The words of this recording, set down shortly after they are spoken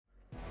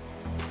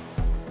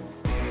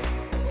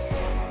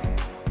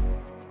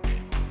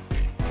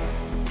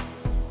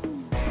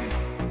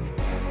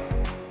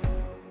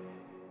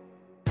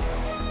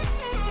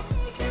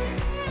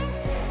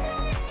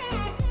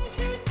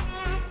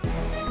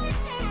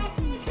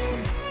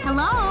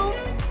Hello.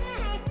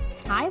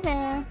 Hi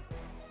there.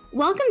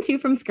 Welcome to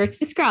From Skirts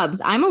to Scrubs.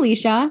 I'm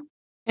Alicia.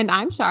 And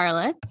I'm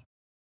Charlotte.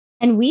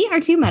 And we are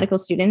two medical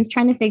students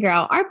trying to figure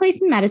out our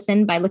place in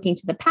medicine by looking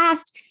to the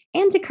past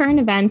and to current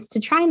events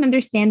to try and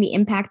understand the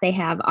impact they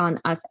have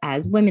on us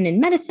as women in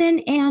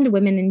medicine and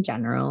women in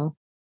general.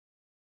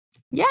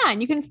 Yeah,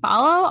 and you can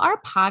follow our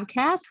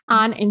podcast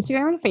on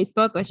Instagram and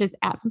Facebook, which is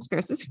at From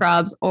Skirts to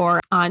Scrubs,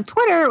 or on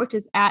Twitter, which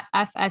is at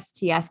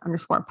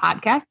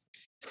FSTS_podcast.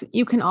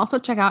 You can also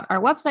check out our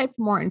website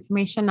for more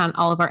information on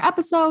all of our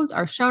episodes,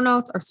 our show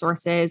notes, our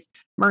sources,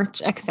 merch,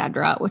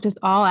 etc., which is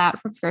all at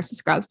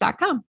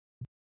FromSkirtsToScrubs.com.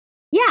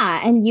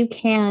 Yeah, and you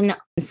can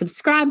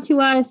subscribe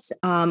to us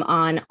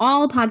on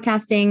all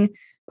podcasting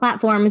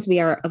platforms. We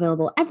are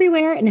available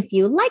everywhere. And if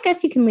you like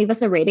us, you can leave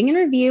us a rating and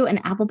review,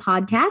 and Apple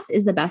Podcasts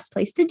is the best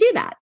place to do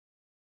that.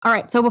 All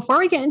right. So before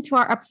we get into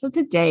our episode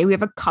today, we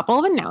have a couple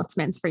of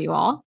announcements for you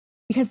all,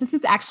 because this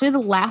is actually the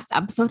last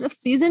episode of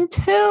season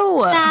 2.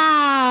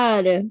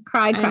 Sad.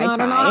 Cry. I don't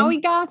know how we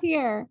got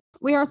here.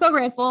 We are so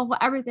grateful for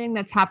everything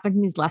that's happened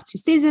in these last 2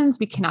 seasons.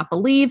 We cannot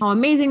believe how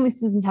amazing these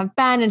seasons have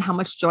been and how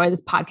much joy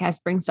this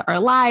podcast brings to our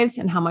lives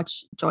and how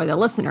much joy the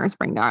listeners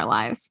bring to our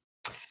lives.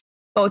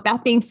 But with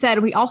that being said,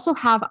 we also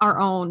have our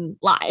own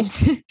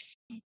lives.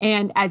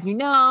 And as you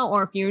know,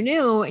 or if you're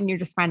new and you're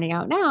just finding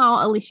out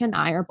now, Alicia and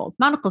I are both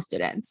medical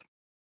students.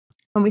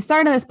 When we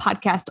started this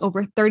podcast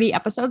over 30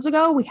 episodes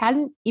ago, we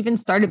hadn't even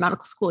started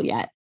medical school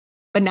yet.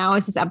 But now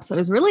as this episode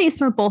is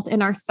released, we're both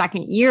in our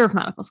second year of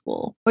medical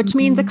school, which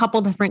means a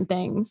couple different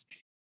things.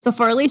 So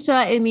for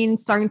Alicia, it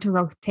means starting to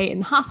rotate in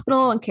the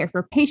hospital and care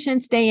for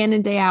patients day in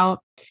and day out.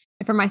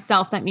 And for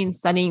myself, that means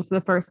studying for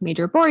the first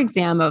major board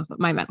exam of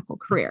my medical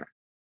career.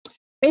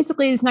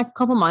 Basically, these next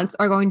couple months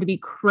are going to be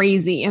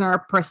crazy in our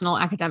personal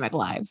academic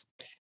lives,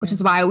 which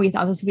is why we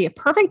thought this would be a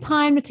perfect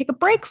time to take a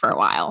break for a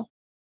while.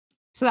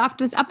 So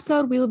after this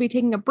episode, we will be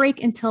taking a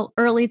break until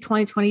early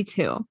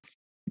 2022.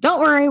 Don't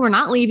worry, we're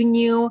not leaving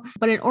you,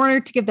 but in order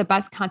to give the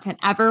best content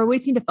ever, we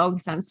just need to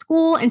focus on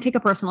school and take a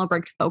personal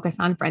break to focus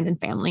on friends and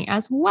family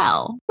as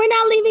well. We're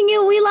not leaving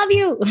you. We love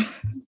you.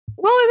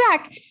 We'll be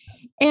back.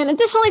 And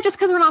additionally, just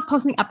because we're not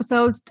posting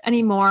episodes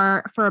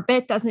anymore for a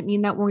bit doesn't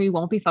mean that we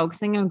won't be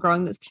focusing on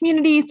growing this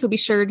community. So be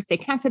sure to stay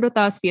connected with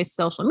us via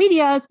social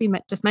media, as we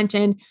just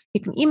mentioned.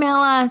 You can email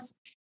us,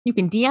 you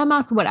can DM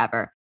us,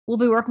 whatever. We'll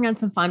be working on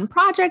some fun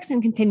projects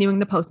and continuing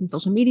to post on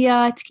social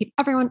media to keep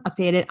everyone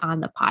updated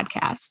on the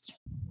podcast.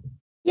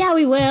 Yeah,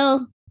 we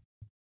will.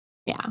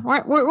 Yeah,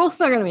 we're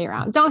still going to be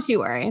around. Don't you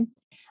worry.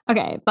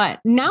 Okay, but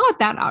now with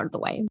that out of the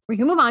way, we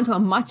can move on to a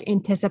much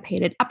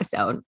anticipated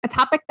episode, a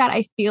topic that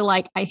I feel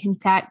like I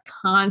hint at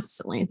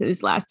constantly through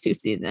these last 2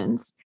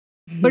 seasons.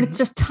 But it's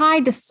just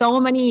tied to so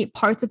many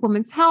parts of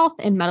women's health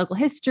and medical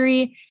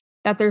history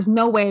that there's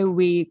no way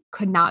we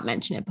could not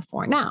mention it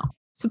before now.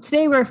 So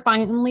today we're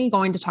finally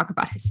going to talk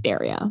about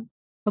hysteria.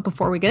 But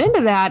before we get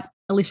into that,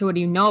 Alicia, what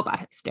do you know about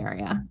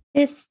hysteria?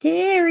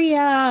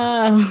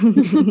 Hysteria.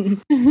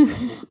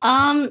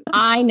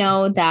 I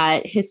know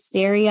that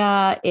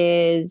hysteria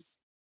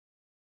is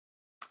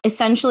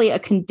essentially a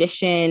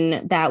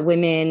condition that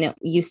women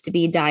used to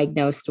be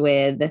diagnosed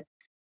with,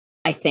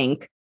 I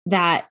think,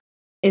 that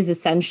is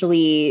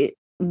essentially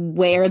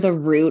where the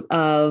root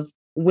of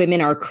women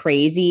are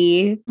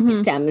crazy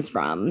stems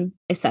from,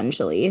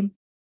 essentially.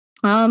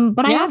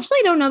 But I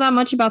actually don't know that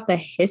much about the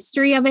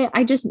history of it.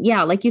 I just,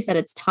 like you said,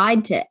 it's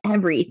tied to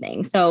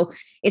everything. So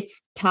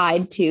it's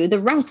tied to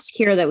the rest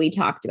cure that we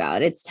talked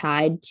about. It's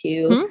tied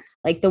to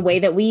like the way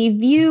that we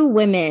view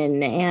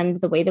women and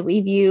the way that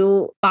we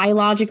view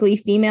biologically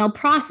female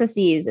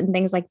processes and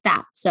things like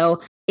that.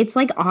 So it's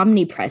like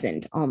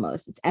omnipresent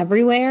almost. It's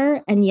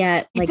everywhere. And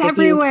yet like it's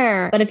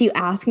everywhere. But if you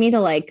ask me to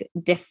like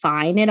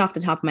define it off the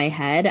top of my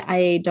head,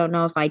 I don't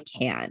know if I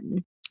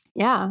can.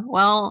 Yeah,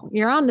 well,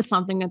 you're on to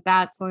something with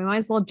that, so we might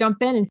as well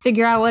jump in and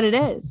figure out what it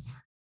is.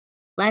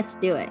 Let's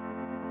do it.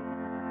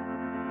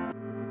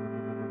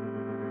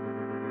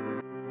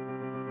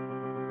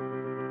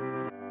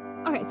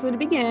 Okay, so to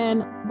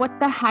begin, what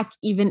the heck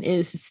even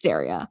is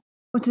hysteria?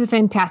 Which is a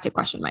fantastic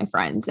question, my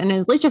friends. And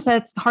as Alicia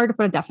said, it's hard to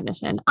put a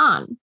definition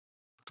on.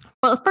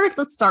 But first,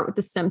 let's start with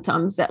the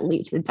symptoms that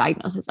lead to the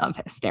diagnosis of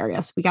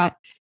hysteria. So we got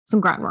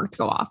some groundwork to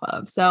go off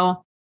of.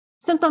 So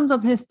symptoms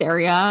of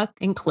hysteria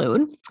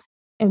include,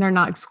 and they're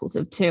not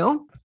exclusive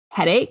to,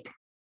 headache,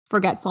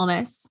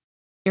 forgetfulness,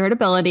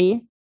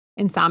 irritability,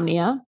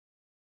 insomnia,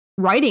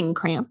 writing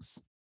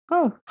cramps,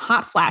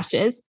 hot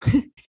flashes,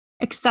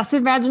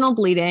 excessive vaginal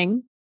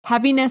bleeding,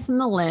 heaviness in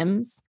the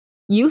limbs,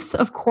 use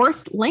of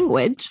coarse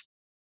language,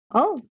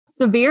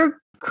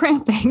 severe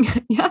cramping,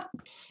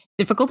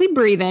 difficulty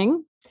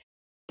breathing,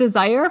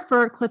 desire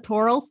for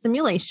clitoral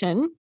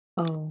stimulation,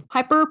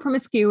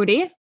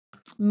 hyper-promiscuity,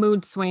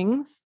 mood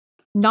swings,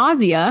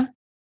 nausea.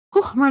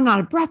 I'm running out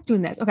of breath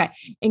doing this. Okay.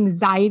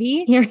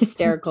 Anxiety. You're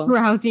hysterical.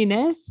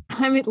 Drowsiness.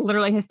 I mean,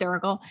 literally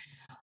hysterical.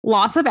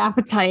 Loss of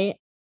appetite.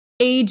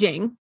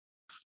 Aging.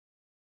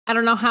 I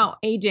don't know how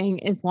aging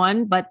is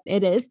one, but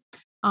it is.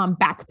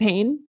 Back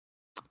pain.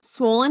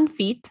 Swollen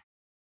feet.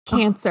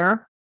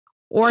 Cancer.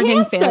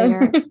 Organ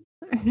failure.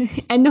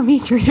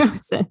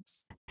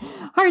 endometriosis,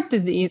 heart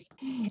disease,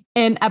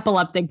 and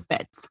epileptic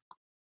fits.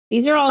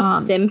 These are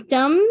all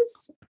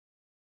symptoms?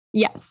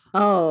 Yes.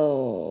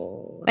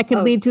 Oh. That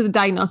could lead to the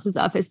diagnosis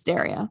of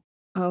hysteria.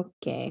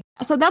 Okay.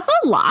 So that's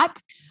a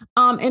lot.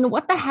 And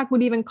what the heck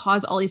would even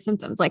cause all these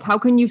symptoms? Like, how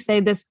can you say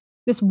this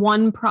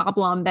one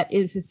problem that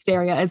is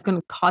hysteria is going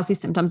to cause these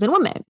symptoms in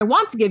women? I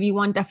want to give you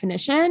one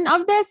definition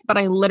of this, but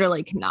I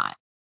literally cannot.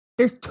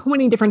 There's too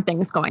many different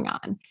things going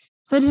on.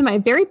 So I did my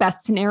very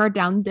best to narrow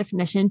down the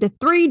definition to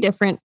 3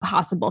 different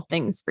possible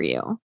things for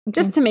you,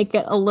 just to make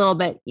it a little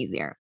bit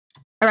easier.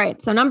 All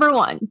right. So number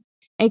 1,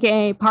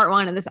 aka part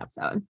 1 of this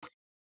episode,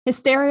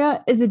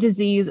 hysteria is a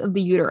disease of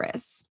the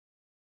uterus.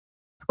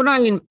 What do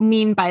I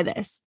mean by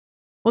this?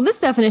 Well, this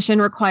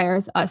definition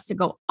requires us to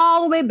go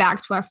all the way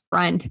back to our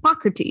friend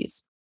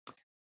Hippocrates.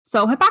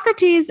 So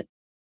Hippocrates,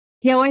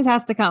 he always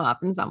has to come up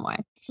in some way.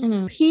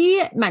 Mm-hmm.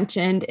 He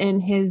mentioned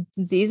in his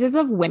Diseases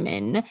of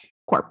Women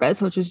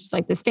corpus, which was just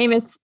like this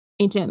famous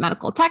ancient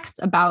medical text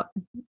about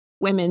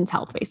women's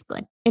health,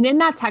 basically. And in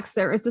that text,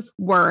 there is this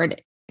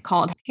word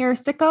called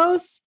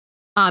Hysterikos.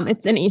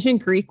 It's an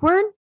ancient Greek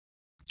word,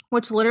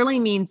 which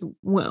literally means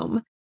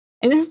womb.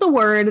 And this is the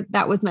word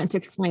that was meant to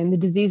explain the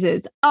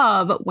diseases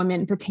of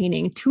women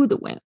pertaining to the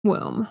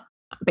womb,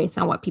 based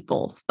on what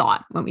people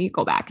thought when we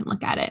go back and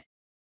look at it.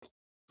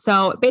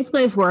 So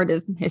basically, this word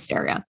is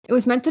hysteria. It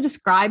was meant to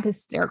describe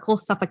hysterical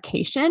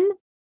suffocation,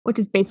 which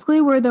is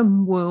basically where the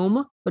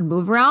womb would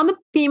move around the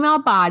female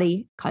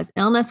body, cause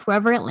illness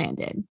wherever it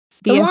landed.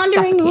 The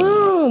wandering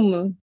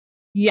womb.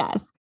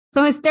 Yes.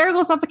 So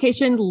hysterical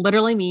suffocation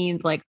literally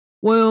means like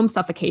womb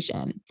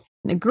suffocation.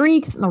 And the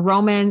Greeks and the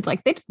Romans,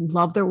 like they just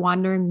love their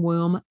wandering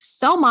womb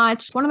so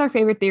much. It's one of their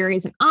favorite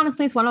theories. And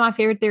honestly, it's one of my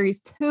favorite theories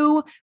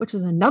too, which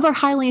is another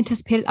highly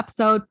anticipated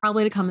episode,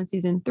 probably to come in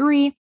season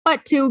 3.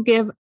 But to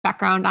give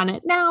background on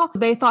it now,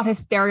 they thought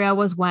hysteria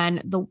was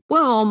when the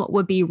womb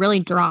would be really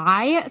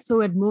dry. So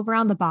it would move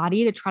around the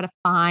body to try to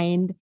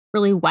find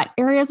really wet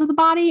areas of the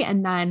body.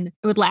 And then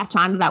it would latch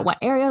onto that wet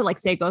area, like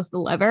say it goes to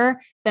the liver,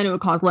 then it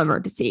would cause liver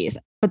disease.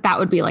 But that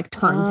would be like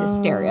termed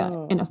hysteria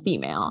in a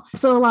female.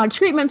 So a lot of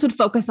treatments would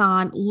focus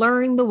on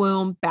luring the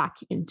womb back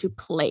into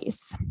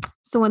place.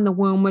 So when the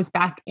womb was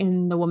back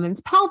in the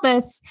woman's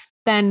pelvis,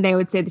 then they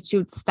would say that she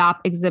would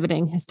stop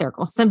exhibiting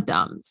hysterical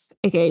symptoms,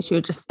 aka she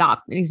would just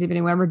stop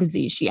exhibiting whatever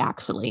disease she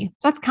actually.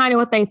 So that's kind of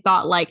what they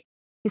thought like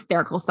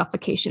hysterical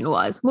suffocation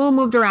was. Womb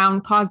moved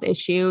around, caused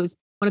issues.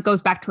 When it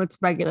goes back to its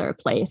regular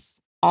place,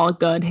 all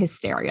good,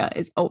 hysteria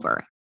is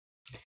over.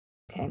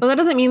 Okay. But that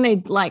doesn't mean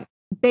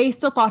they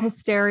still thought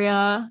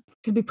hysteria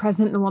could be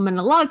present in a woman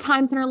a lot of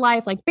times in her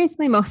life. Like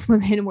basically most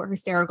women were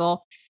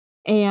hysterical,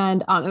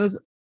 and it was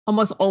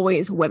almost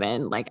always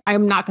women. Like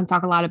I'm not going to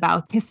talk a lot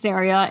about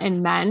hysteria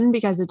in men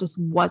because it just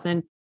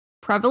wasn't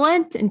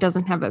prevalent and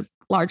doesn't have as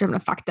large of an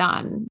effect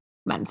on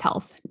men's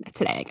health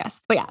today, I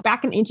guess. But yeah,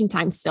 back in ancient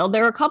times still,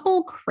 there were a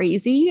couple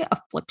crazy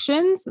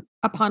afflictions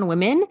upon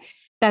women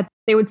that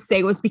they would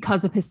say was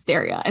because of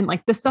hysteria. And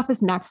like this stuff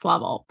is next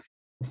level.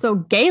 So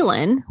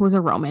Galen, who was a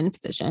Roman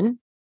physician,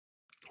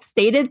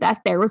 stated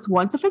that there was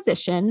once a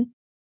physician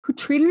who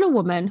treated a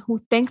woman who,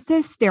 thanks to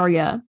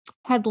hysteria,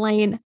 had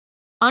lain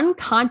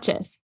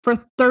unconscious for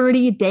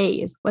 30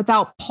 days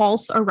without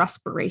pulse or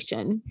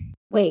respiration.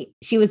 Wait,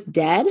 she was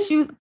dead?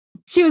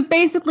 She was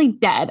basically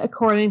dead,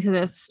 according to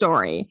this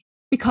story,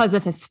 because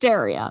of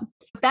hysteria.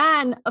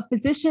 Then a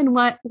physician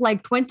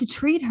went to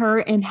treat her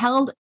and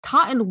held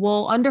cotton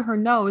wool under her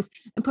nose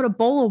and put a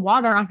bowl of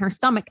water on her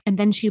stomach, and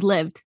then she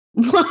lived.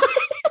 What?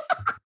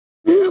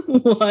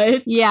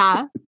 What?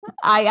 Yeah,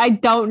 I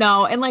don't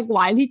know. And like,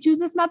 why did he choose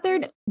this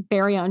method?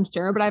 Very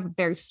unsure, but I have a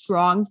very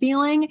strong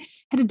feeling it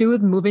had to do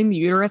with moving the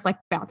uterus like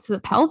back to the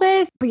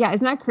pelvis. But yeah,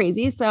 isn't that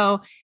crazy?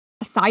 So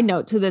a side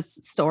note to this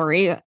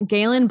story,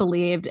 Galen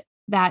believed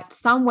that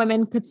some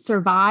women could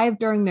survive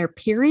during their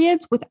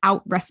periods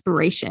without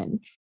respiration,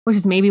 which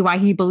is maybe why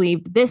he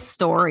believed this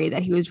story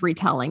that he was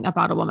retelling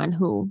about a woman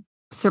who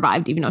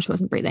survived even though she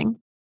wasn't breathing.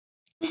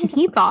 And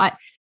he thought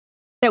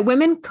that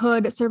women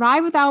could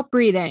survive without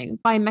breathing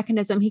by a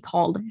mechanism he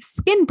called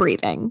skin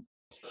breathing,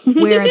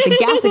 where the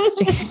gas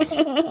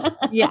exchange.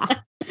 Yeah.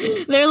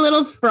 They're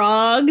little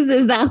frogs.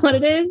 Is that what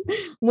it is?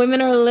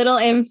 Women are little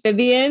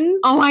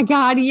amphibians. Oh my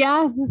God.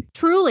 Yes,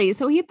 truly.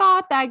 So he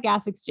thought that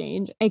gas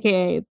exchange,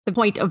 aka the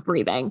point of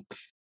breathing,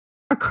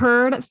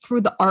 occurred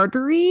through the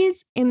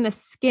arteries in the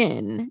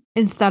skin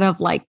instead of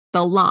like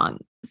the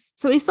lungs.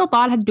 So he still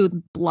thought it had to do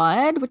with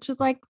blood, which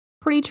is like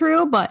pretty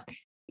true, but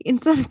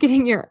instead of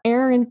getting your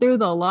air in through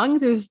the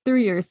lungs, it was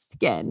through your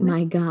skin.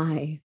 My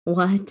guy.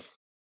 What?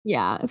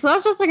 Yeah. So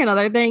that's just like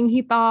another thing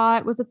he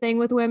thought was a thing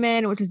with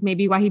women, which is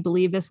maybe why he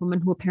believed this woman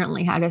who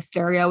apparently had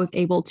hysteria was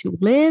able to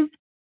live,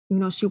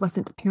 even though she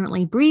wasn't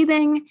apparently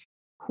breathing.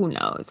 Who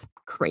knows?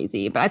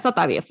 Crazy. But I thought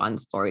that'd be a fun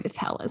story to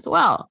tell as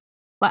well.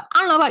 But I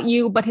don't know about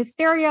you, but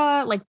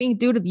hysteria, like being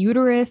due to the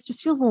uterus,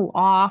 just feels a little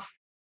off.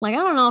 Like, I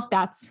don't know if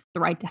that's the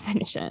right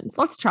definition.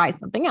 So let's try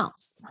something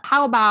else.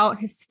 How about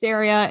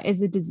hysteria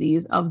is a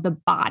disease of the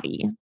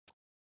body,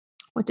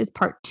 which is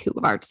part 2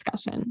 of our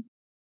discussion.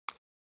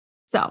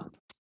 So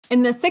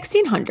In the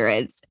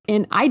 1600s,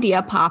 an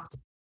idea popped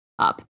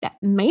up that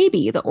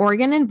maybe the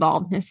organ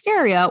involved in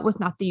hysteria was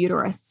not the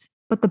uterus,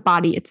 but the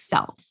body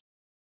itself.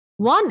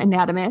 One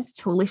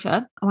anatomist,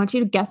 Alicia, I want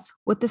you to guess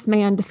what this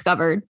man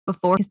discovered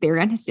before his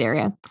theory on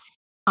hysteria.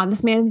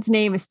 This man's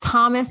name is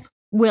Thomas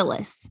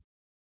Willis.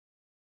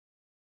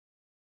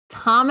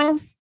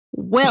 Thomas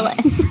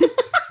Willis.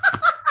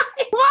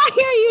 Why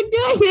are you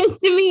doing this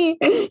to me?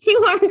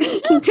 You are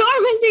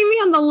tormenting me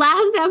on the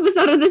last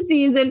episode of the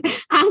season,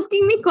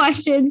 asking me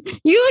questions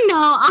you know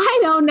I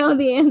don't know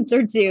the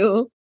answer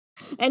to.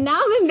 And now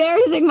I'm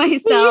embarrassing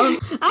myself.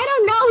 I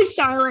don't know,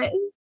 Charlotte.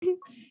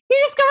 He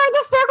discovered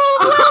the circle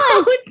of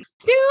Willis.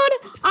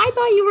 Dude, I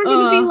thought you were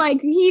going to be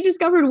like, he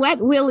discovered wet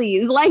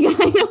willies. Like,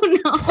 I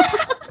don't know.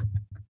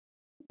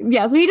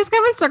 Yeah, so he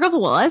discovered circle of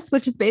Willis,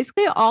 which is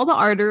basically all the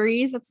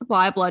arteries that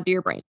supply blood to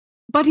your brain.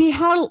 But he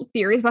had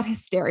theories about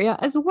hysteria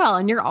as well.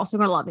 And you're also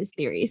going to love his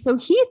theory. So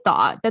he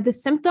thought that the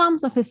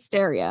symptoms of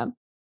hysteria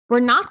were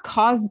not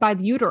caused by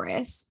the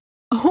uterus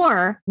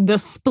or the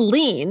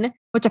spleen,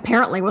 which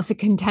apparently was a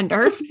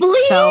contender. The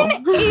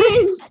spleen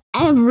is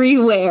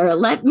everywhere.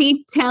 Let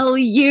me tell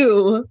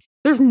you.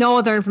 There's no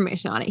other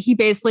information on it. He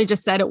basically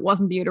just said it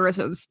wasn't the uterus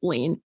or the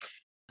spleen.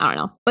 I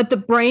don't know. But the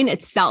brain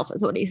itself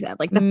is what he said,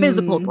 like the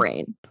physical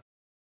brain,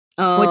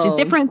 which is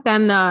different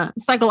than the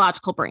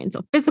psychological brain.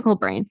 So physical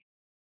brain.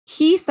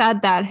 He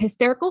said that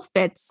hysterical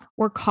fits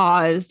were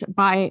caused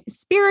by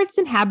spirits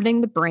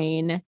inhabiting the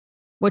brain,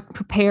 which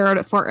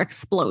prepared for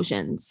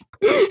explosions.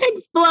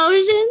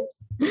 Explosions?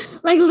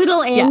 Like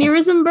little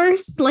aneurysm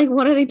bursts? Like,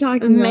 what are they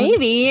talking about?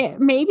 Maybe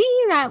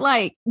that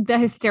like the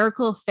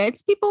hysterical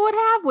fits people would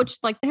have, which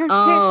like their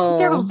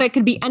hysterical fit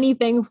could be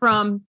anything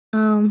from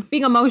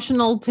being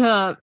emotional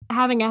to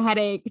having a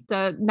headache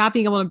to not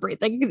being able to breathe.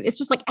 Like it's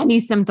just like any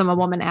symptom a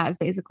woman has,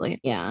 basically.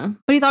 Yeah.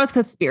 But he thought it was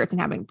because spirits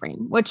inhabiting the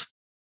brain, which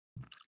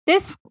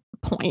this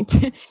point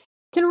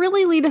can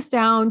really lead us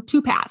down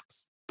two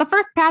paths. The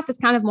first path is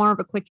kind of more of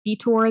a quick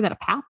detour than a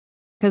path,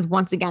 because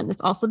once again, this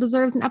also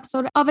deserves an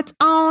episode of its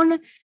own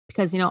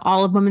because, you know,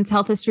 all of women's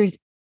health histories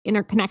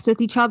interconnect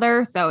with each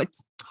other. So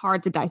it's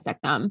hard to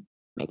dissect them,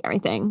 make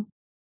everything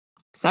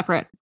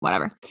separate,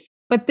 whatever.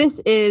 But this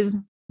is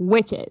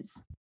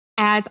witches.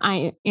 As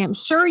I am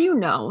sure you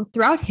know,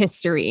 throughout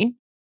history,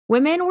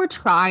 women were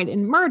tried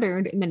and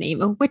murdered in the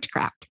name of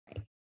witchcraft.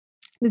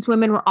 These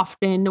women were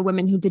often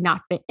women who did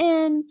not fit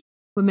in,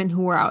 women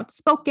who were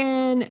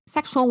outspoken,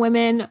 sexual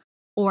women,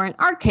 or in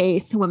our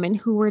case, women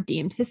who were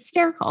deemed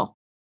hysterical.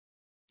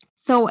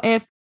 So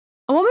if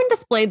a woman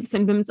displayed the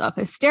symptoms of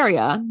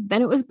hysteria,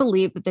 then it was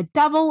believed that the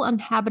devil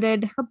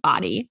inhabited her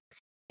body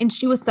and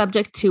she was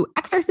subject to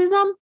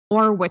exorcism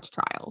or witch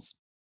trials,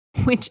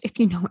 which if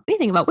you know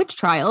anything about witch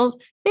trials,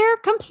 they're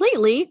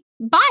completely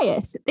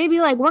biased. They'd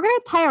be like, we're going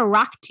to tie a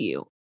rock to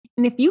you.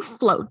 And if you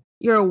float,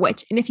 you're a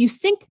witch. And if you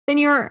sink, then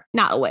you're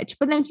not a witch.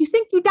 But then if you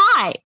sink, you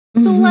die.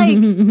 So like,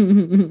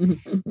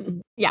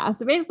 yeah.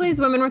 So basically these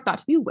women were thought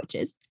to be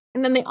witches.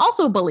 And then they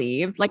also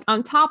believed, like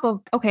on top of,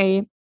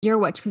 okay, you're a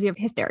witch because you have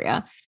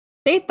hysteria.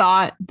 They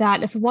thought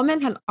that if a woman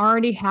had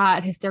already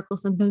had hysterical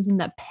symptoms in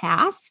the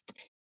past,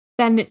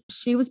 then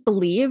she was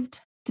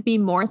believed to be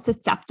more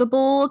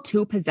susceptible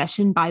to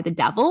possession by the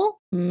devil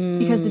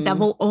because the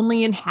devil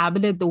only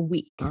inhabited the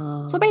weak.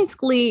 So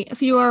basically,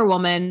 if you are a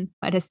woman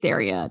who had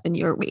hysteria, then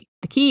you're weak.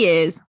 The key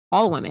is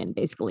all women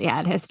basically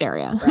had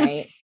hysteria.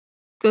 Right.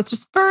 So it's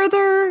just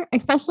further,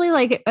 especially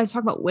like I was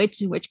talking about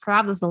witch and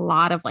witchcraft, there's a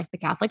lot of like the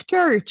Catholic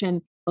Church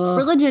and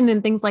religion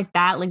and things like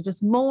that, like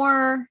just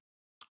more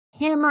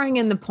hammering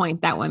in the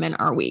point that women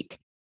are weak.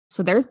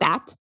 So there's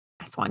that.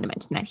 I just wanted to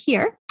mention that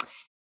here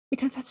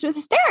because that's with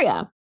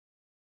hysteria.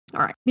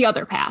 All right. The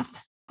other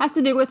path has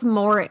to do with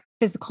more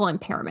physical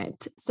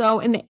impairment. So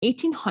in the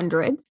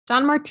 1800s,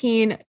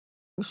 Jean-Martin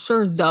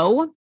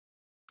Cherzeau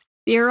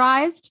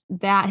theorized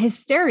that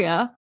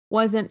hysteria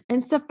was an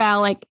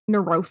encephalic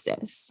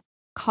neurosis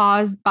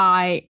caused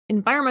by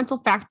environmental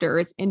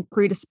factors in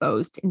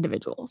predisposed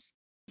individuals.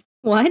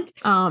 What?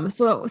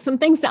 So some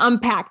things to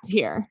unpack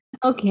here.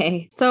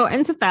 Okay. So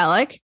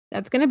encephalic,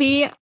 that's going to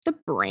be the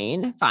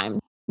brain. Fine.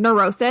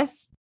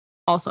 Neurosis,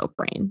 also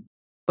brain,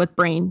 but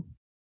brain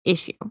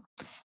issue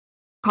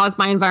caused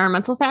by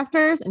environmental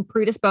factors and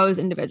predisposed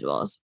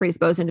individuals.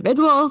 Predisposed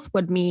individuals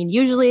would mean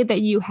usually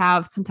that you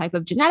have some type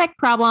of genetic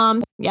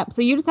problem. Yep.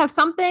 So you just have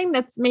something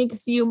that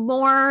makes you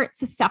more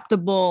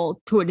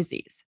susceptible to a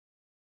disease.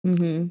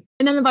 And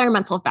then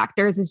environmental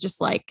factors is just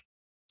like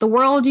the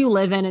world you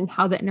live in and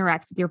how that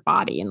interacts with your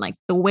body and like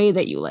the way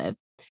that you live.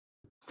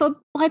 So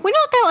like when you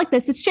look at it like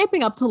this, it's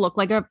shaping up to look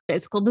like a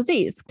physical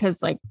disease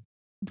because like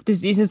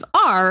diseases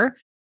are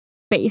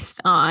based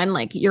on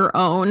like your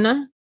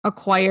own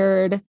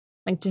acquired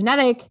like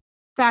genetic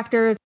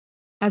factors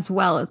as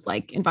well as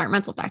like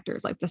environmental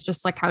factors. Like that's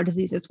just like how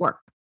diseases work.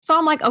 So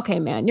I'm like, okay,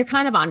 man, you're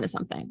kind of onto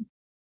something.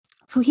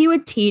 So he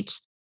would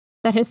teach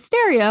that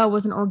hysteria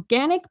was an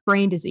organic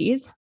brain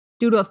disease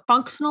due to a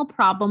functional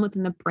problem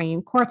within the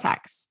brain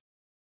cortex,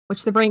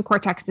 which the brain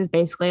cortex is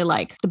basically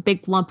like the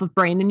big lump of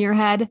brain in your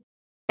head.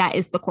 That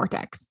is the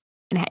cortex.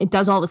 and it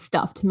does all the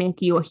stuff to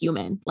make you a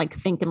human, like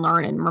think and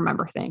learn and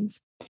remember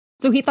things.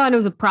 So he thought it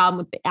was a problem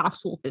with the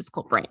actual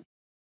physical brain.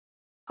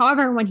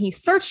 However, when he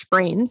searched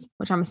brains,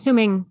 which I'm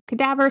assuming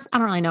cadavers, I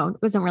don't really know, it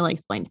wasn't really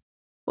explained.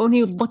 But when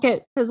you look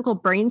at physical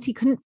brains, he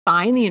couldn't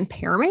find the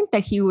impairment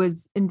that he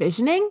was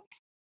envisioning.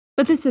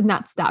 But this did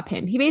not stop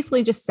him. He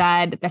basically just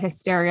said that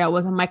hysteria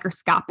was a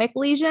microscopic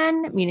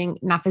lesion, meaning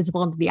not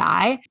visible to the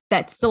eye,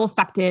 that still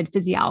affected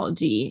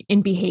physiology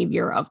and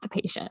behavior of the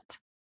patient.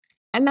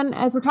 And then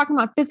as we're talking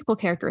about physical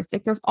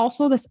characteristics, there's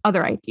also this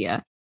other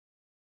idea,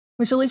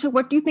 which, Alicia,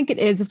 what do you think it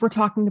is if we're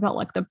talking about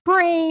like the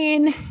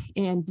brain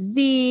and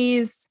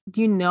disease?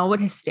 Do you know what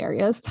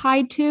hysteria is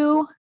tied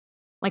to?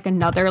 Like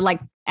another like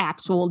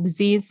actual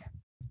disease?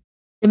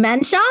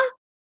 Dementia?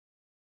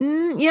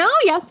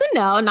 Yes and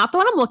no. Not the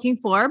one I'm looking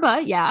for,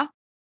 but yeah.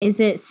 Is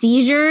it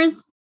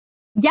seizures?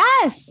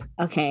 Yes.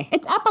 Okay.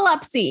 It's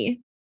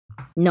epilepsy.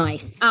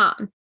 Nice.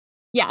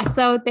 Yeah.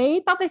 So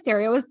they thought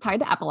hysteria was tied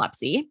to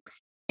epilepsy.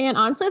 And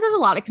honestly, there's a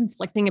lot of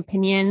conflicting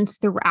opinions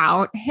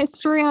throughout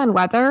history on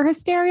whether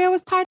hysteria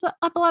was tied to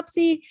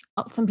epilepsy.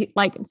 Some people,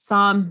 like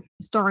some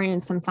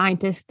historians, some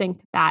scientists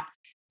think that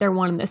they're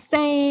one and the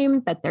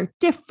same, that they're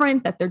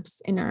different, that they're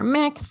just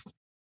intermixed.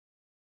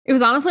 It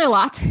was honestly a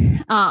lot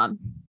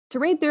to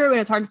read through, and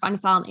it's hard to find a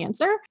solid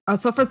answer.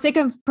 So for the sake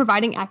of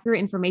providing accurate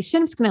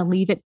information, I'm just going to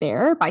leave it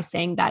there by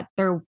saying that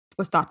there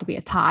was thought to be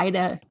a tie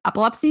to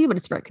epilepsy, but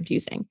it's very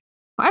confusing.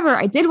 However,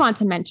 I did want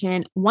to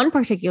mention one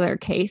particular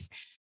case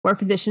where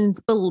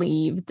physicians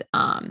believed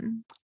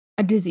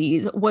a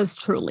disease was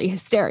truly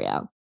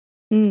hysteria,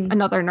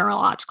 another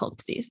neurological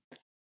disease.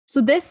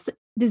 So this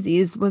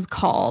disease was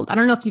called, I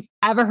don't know if you've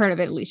ever heard of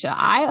it, Alicia.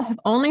 I have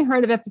only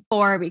heard of it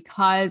before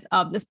because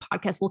of This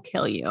Podcast Will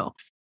Kill You.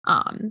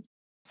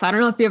 So I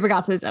don't know if you ever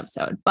got to this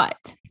episode, but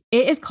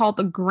it is called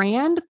the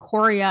Grand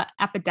Chorea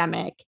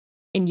Epidemic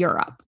in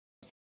Europe,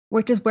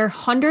 which is where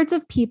hundreds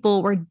of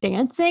people were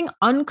dancing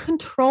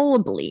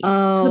uncontrollably to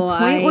the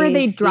point where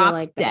they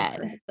dropped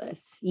dead.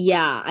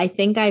 Yeah, I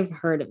think I've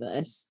heard of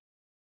this.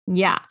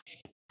 Yeah.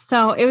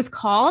 So it was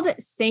called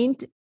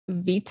Saint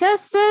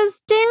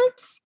Vitus's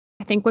dance,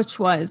 I think, which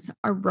was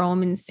a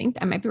Roman saint.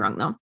 I might be wrong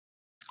though.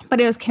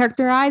 But it was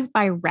characterized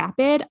by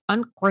rapid,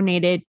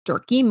 uncoordinated,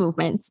 jerky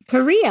movements.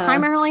 Chorea.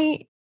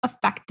 Primarily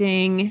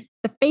affecting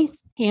the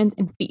face, hands,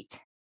 and feet.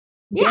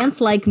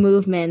 Dance-like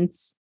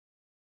movements.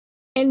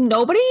 And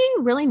nobody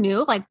really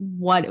knew like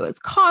what it was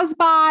caused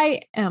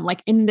by.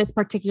 Like in this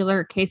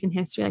particular case in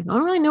history, like no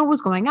one really knew what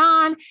was going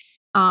on.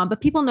 But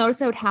people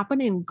noticed it would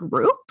happen in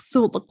groups.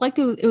 So it looked like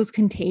it was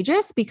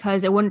contagious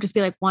because it wouldn't just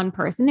be like one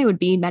person. It would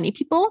be many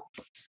people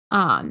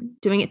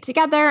doing it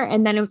together.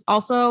 And then it was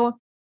also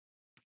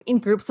in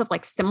groups of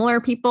like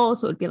similar people.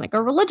 So it'd be like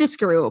a religious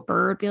group,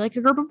 or it'd be like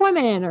a group of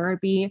women, or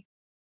it'd be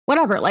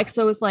whatever. Like,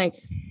 so it was like,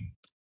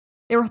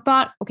 they were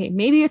thought, okay,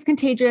 maybe it's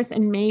contagious,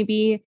 and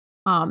maybe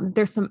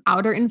there's some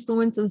outer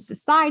influence of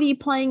society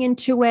playing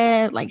into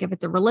it. Like if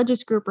it's a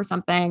religious group or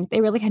something,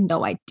 they really had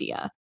no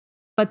idea.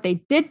 But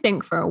they did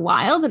think for a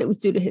while that it was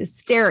due to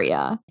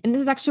hysteria. And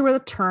this is actually where the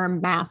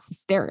term mass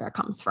hysteria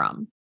comes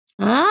from.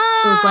 So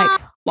it was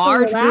like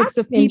large groups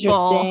of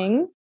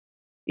people.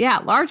 Yeah,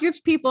 large groups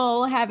of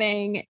people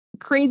having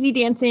crazy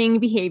dancing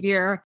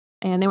behavior,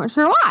 and they weren't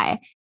sure why.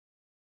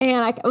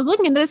 And I was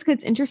looking into this because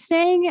it's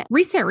interesting.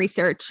 Recent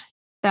research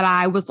that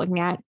I was looking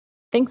at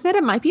thinks that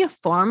it might be a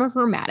form of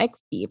rheumatic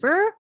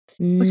fever,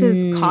 which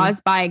is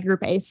caused by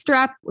group A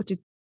strep, which is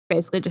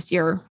basically just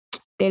your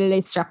day-to-day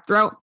strep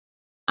throat.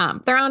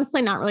 They're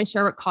honestly not really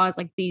sure what caused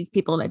like these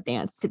people to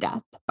dance to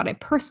death, but I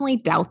personally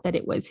doubt that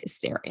it was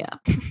hysteria.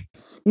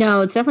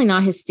 No, it's definitely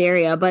not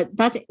hysteria, but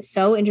that's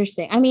so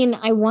interesting. I mean,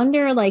 I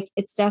wonder, like,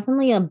 it's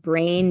definitely a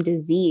brain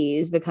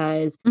disease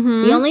because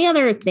the only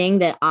other thing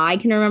that I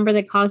can remember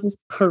that causes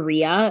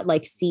chorea,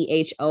 like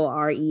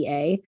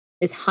chorea,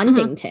 is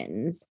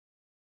Huntington's.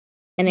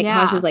 And it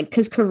causes like,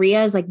 because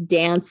chorea is like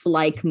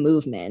dance-like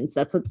movements.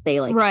 That's what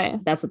they like. Right.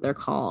 That's what they're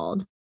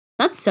called.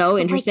 That's so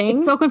interesting. Like,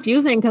 it's so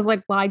confusing because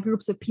like why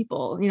groups of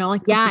people, you know,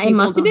 like it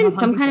must have been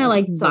some kind of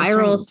like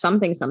viral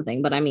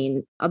something. But I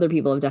mean, other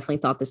people have definitely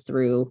thought this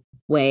through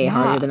way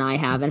harder than I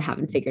have and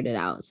haven't figured it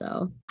out.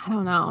 So I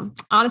don't know.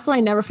 Honestly,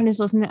 I never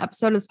finished listening to the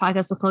episode of This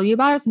Podcast Will Kill You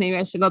about it. So maybe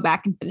I should go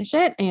back and finish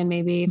it, and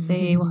maybe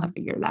they will have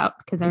figured it out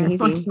because they're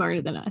much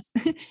smarter than us.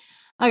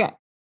 Okay.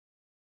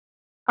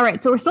 All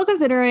right. So we're still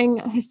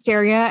considering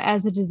hysteria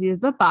as a disease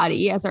of the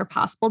body as our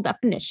possible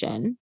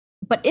definition.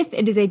 But if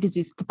it is a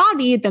disease of the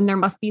body, then there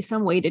must be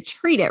some way to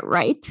treat it,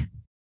 right?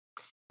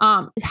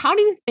 How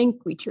do you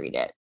think we treat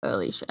it,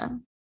 Alicia?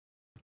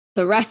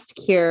 The rest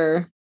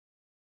cure.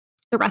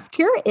 The rest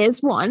cure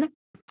is one.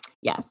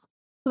 Yes.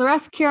 So the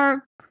rest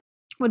cure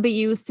would be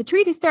used to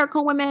treat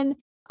hysterical women.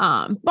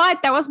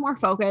 But that was more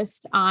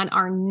focused on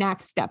our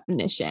next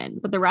definition.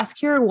 But the rest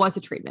cure was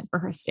a treatment for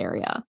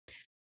hysteria.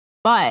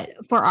 But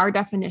for our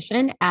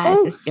definition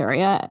as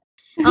hysteria,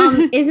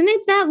 isn't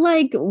it that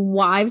like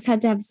wives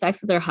had to have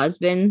sex with their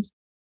husbands?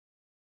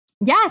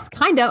 Yes,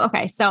 kind of.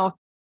 Okay. So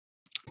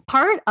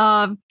part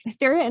of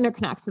hysteria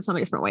interconnects in so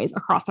many different ways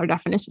across our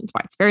definitions,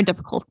 why it's very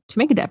difficult to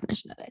make a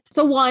definition of it.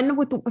 So one,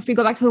 if we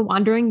go back to the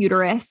wandering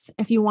uterus,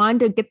 if you wanted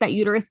to get that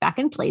uterus back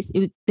in place,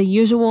 the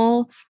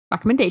usual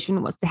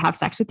recommendation was to have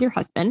sex with your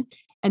husband,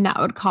 and that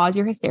would cause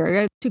your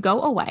hysteria to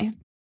go away.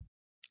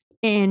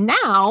 And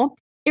now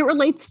it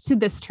relates to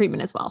this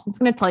treatment as well. So I'm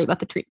going to tell you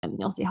about the treatment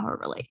and you'll see how it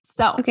relates.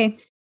 So, okay.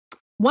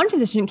 One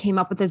physician came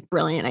up with this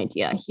brilliant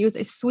idea. He was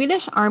a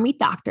Swedish army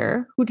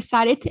doctor who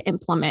decided to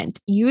implement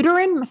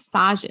uterine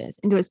massages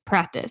into his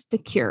practice to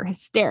cure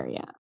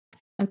hysteria.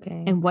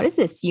 Okay. And what is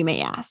this, you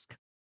may ask?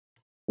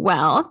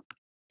 Well,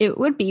 it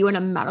would be when a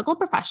medical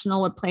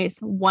professional would place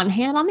one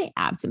hand on the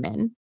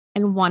abdomen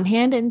and one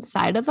hand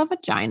inside of the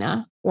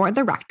vagina or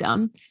the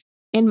rectum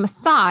and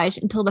massage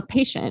until the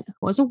patient,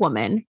 who was a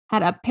woman,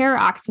 had a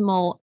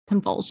paroxysmal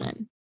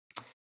convulsion.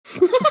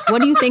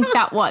 What do you think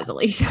that was,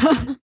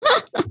 Alicia?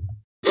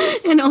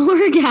 An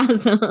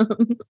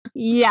orgasm.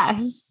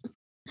 Yes,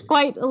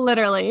 quite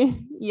literally.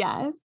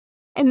 Yes.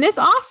 And this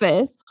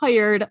office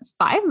hired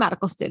 5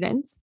 medical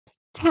students,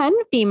 10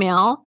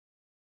 female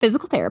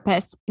physical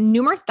therapists, and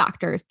numerous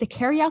doctors to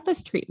carry out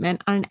this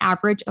treatment on an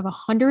average of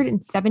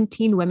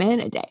 117 women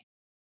a day.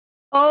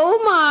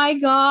 Oh my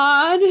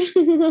God.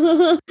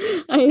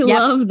 I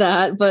love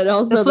that. But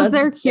also this was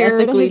their cure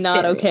ethically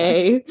not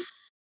okay.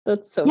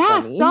 That's so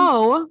funny.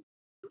 So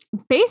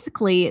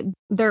basically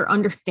their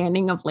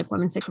understanding of like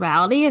women's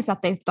sexuality is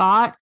that they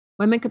thought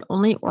women could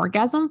only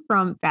orgasm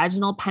from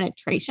vaginal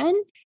penetration.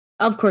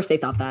 Of course they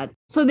thought that.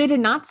 So they did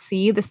not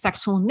see the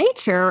sexual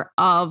nature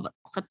of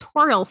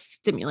clitoral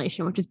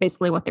stimulation, which is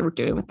basically what they were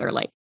doing with their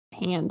like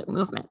hand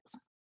movements.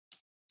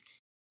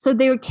 So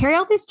they would carry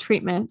out these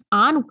treatments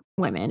on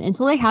women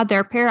until they had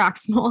their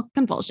paroxysmal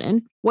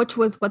convulsion, which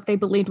was what they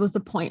believed was the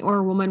point where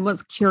a woman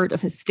was cured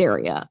of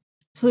hysteria.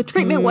 So the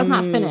treatment was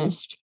not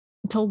finished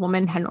until a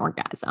woman had an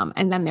orgasm.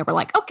 And then they were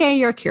like, okay,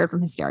 you're cured from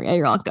hysteria.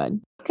 You're all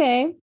good.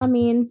 Okay. I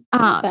mean,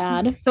 not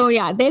bad. So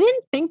yeah, they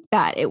didn't think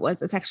that it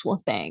was a sexual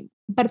thing,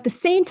 but at the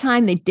same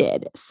time they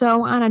did.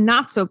 So on a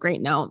not so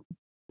great note,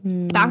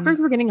 doctors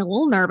were getting a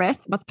little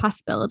nervous about the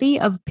possibility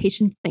of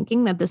patients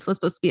thinking that this was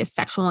supposed to be a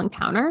sexual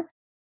encounter.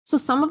 So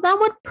some of them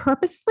would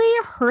purposely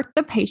hurt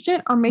the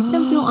patient or make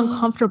them feel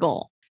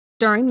uncomfortable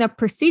during the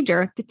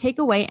procedure to take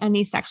away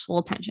any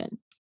sexual tension.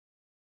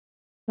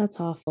 That's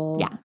awful.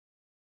 Yeah,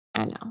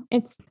 I know.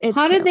 It's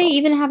how did they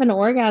even have an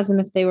orgasm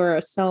if they were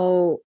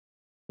so,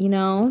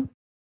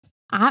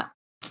 I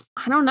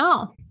don't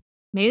know.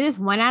 Maybe this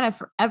went at it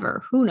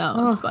forever. Who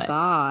knows? Oh,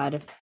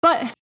 God.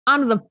 But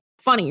on to the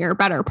funnier,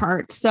 better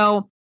part.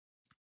 So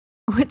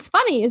what's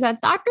funny is that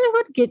doctors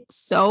would get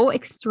so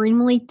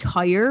extremely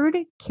tired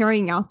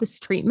carrying out this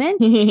treatment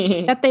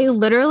that they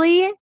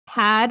literally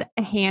had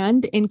a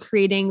hand in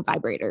creating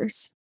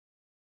vibrators.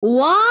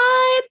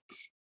 What?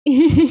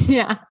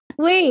 Yeah.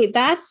 Wait,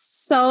 that's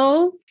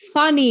so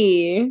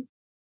funny.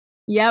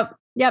 Yep.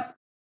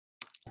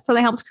 So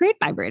they helped create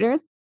vibrators.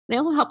 They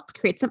also helped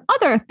create some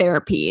other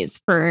therapies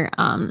for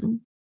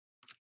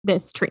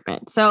this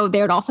treatment. So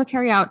they would also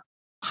carry out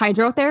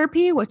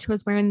hydrotherapy, which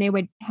was when they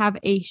would have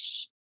a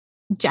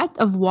jet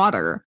of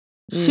water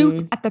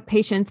shoot at the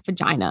patient's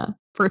vagina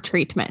for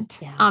treatment.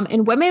 Yeah.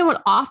 And women would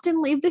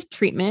often leave this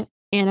treatment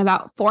in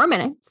about 4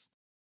 minutes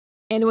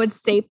and would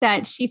state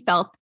that she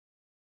felt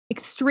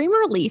extreme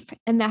relief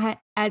and that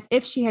as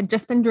if she had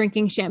just been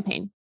drinking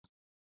champagne.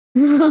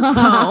 So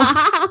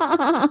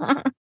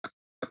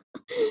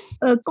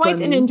that's quite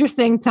funny. An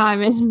interesting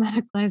time in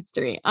medical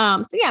history.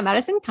 So yeah,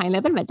 medicine kind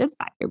of invented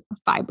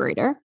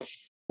vibrator,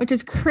 which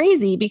is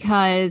crazy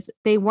because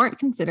they weren't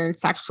considered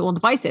sexual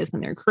devices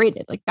when they were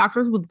created. Like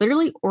doctors would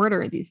literally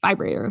order these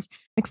vibrators.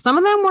 Like some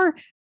of them were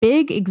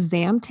big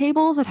exam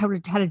tables that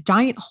had a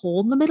giant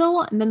hole in the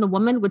middle, and then the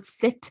woman would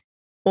sit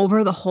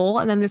over the hole,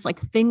 and then this like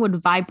thing would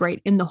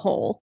vibrate in the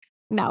hole.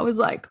 And that was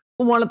like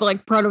one of the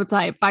like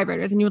prototype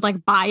vibrators, and you would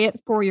like buy it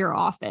for your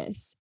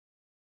office.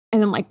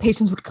 And then like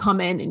patients would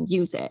come in and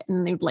use it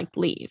and they would like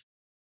leave.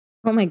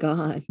 Oh my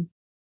God.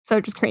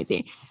 So just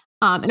crazy.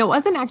 And it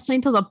wasn't actually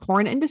until the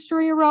porn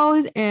industry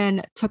arose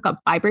and took up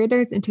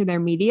vibrators into their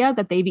media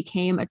that they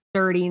became a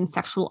dirty and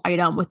sexual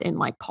item within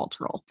like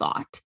cultural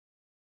thought.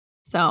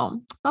 So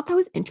I thought that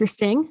was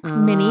interesting.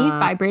 Mini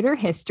vibrator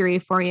history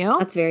for you.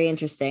 That's very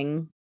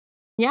interesting.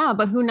 Yeah,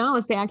 but who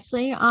knows? They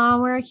actually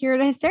were a cure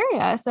to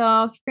hysteria.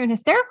 So if you're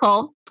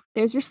hysterical,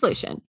 there's your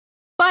solution.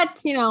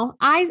 But,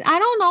 I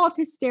don't know if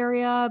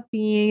hysteria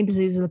being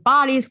disease of the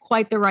body is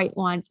quite the right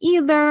one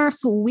either.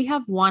 So we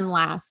have one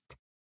last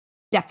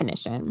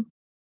definition.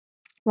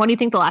 What do you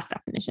think the last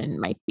definition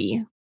might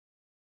be?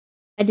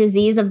 A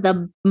disease of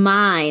the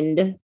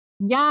mind.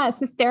 Yes,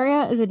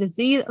 hysteria is a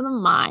disease of the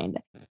mind.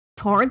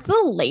 Towards the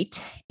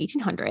late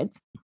 1800s,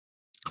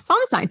 some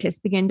scientists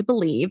began to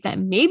believe that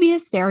maybe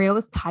hysteria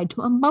was tied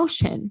to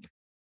emotion.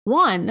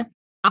 One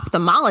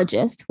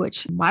ophthalmologist,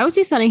 which why was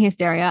he studying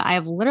hysteria? I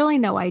have literally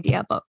no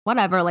idea, but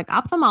whatever, like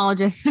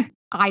ophthalmologists,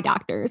 eye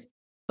doctors,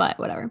 but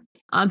whatever.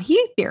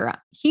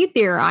 He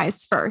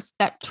theorized first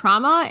that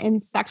trauma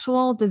and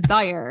sexual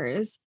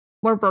desires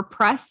were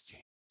repressed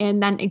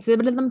and then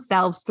exhibited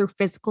themselves through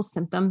physical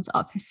symptoms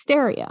of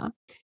hysteria.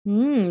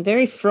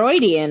 Very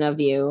Freudian of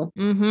you.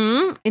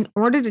 In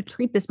order to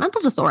treat this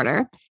mental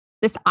disorder,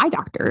 this eye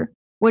doctor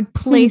would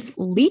place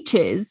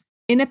leeches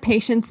in a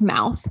patient's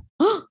mouth.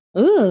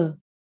 Ugh.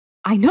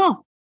 I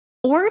know.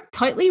 Or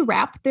tightly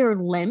wrap their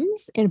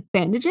limbs in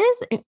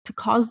bandages to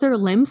cause their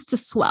limbs to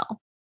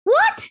swell.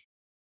 What?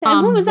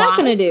 And what was that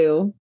going to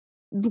do?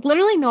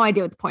 Literally no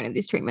idea what the point of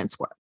these treatments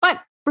were.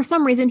 But for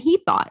some reason, he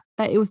thought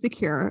that it was the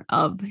cure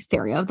of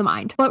hysteria of the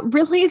mind. But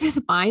really, this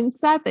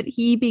mindset that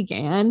he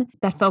began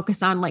that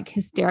focus on like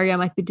hysteria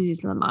might be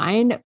disease of the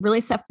mind really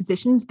set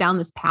physicians down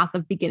this path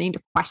of beginning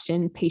to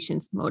question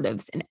patients'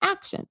 motives and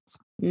actions.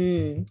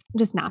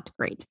 Just not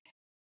great.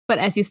 But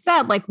as you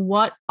said, like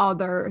what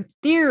other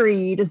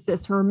theory does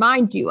this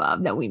remind you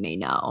of that we may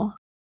know?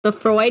 The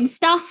Freud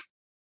stuff?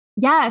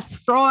 Yes,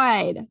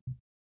 Freud.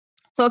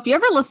 So if you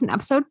ever listen to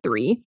episode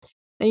 3,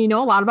 then you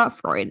know a lot about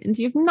Freud. And if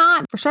you've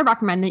not, for sure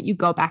recommend that you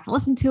go back and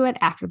listen to it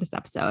after this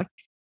episode.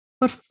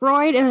 But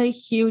Freud is a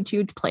huge,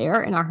 huge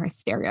player in our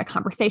hysteria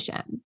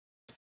conversation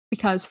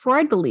because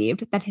Freud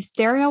believed that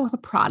hysteria was a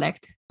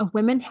product of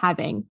women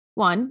having,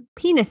 one,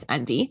 penis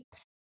envy,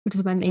 which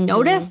is when they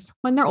notice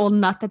when they're old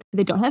enough that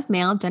they don't have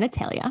male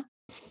genitalia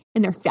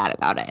and they're sad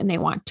about it and they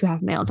want to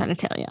have male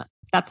genitalia.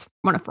 That's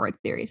one of Freud's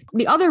theories.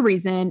 The other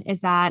reason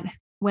is that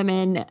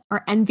women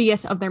are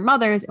envious of their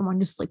mothers and want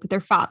to sleep with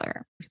their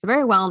father, which is a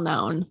very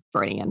well-known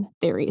Freudian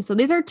theory. So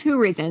these are 2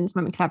 reasons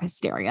women can have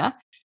hysteria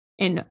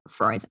in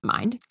Freud's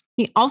mind.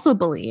 He also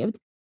believed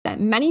that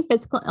many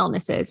physical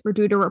illnesses were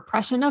due to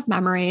repression of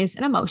memories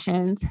and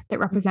emotions that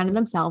represented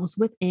themselves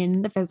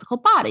within the physical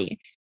body,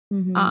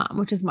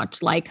 which is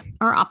much like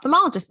our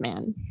ophthalmologist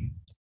man.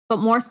 But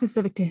more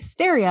specific to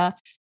hysteria,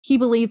 he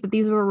believed that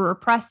these were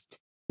repressed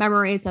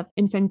memories of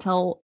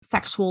infantile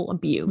sexual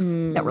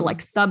abuse that were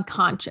like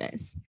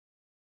subconscious.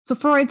 So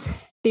Freud's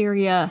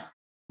theoria,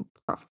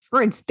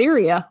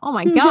 oh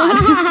my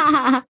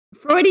God.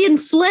 Freudian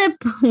slip.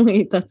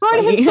 Wait, that's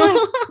Freudian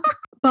slip.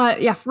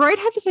 But yeah, Freud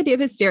had this idea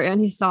of hysteria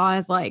and he saw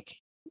as like,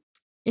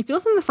 if you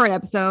listen to the Freud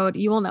episode,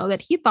 you will know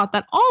that he thought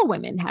that all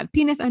women had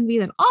penis envy,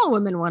 that all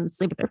women wanted to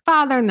sleep with their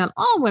father, and that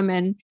all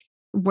women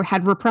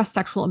had repressed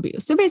sexual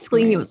abuse. So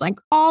basically he was like,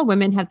 all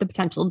women have the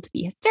potential to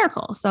be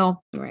hysterical.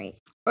 So,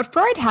 but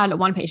Freud had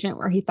one patient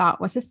where he thought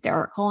was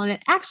hysterical, and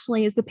it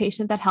actually is the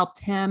patient that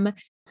helped him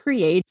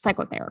create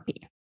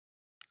psychotherapy,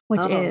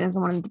 which is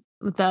one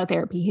of the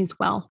therapy he's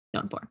well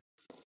known for.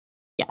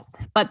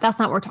 Yes, but that's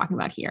not what we're talking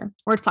about here.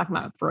 We're just talking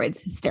about Freud's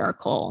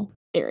hysterical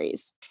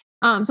theories.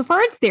 So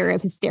Freud's theory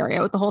of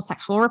hysteria with the whole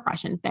sexual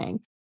repression thing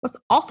was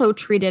also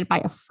treated by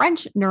a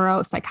French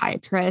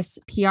neuropsychiatrist,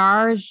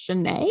 Pierre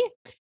Janet,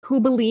 who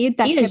believed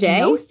that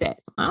hypnosis,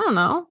 I don't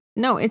know.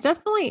 No, it's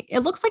definitely, it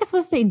looks like it's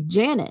supposed to say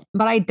Janet,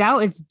 but I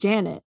doubt it's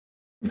Janet.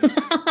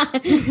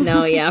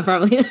 No, yeah,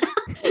 probably not.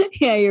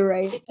 Yeah, you're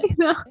right.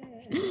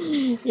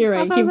 You're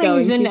right. Keep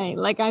going. Janet,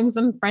 like I'm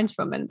some French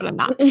woman, but I'm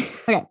not.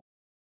 Okay.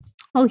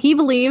 Well, he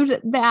believed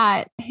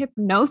that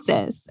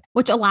hypnosis,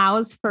 which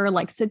allows for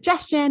like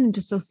suggestion and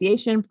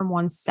dissociation from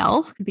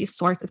oneself, could be a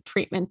source of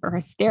treatment for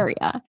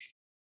hysteria.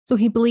 So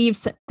he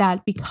believes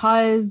that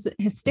because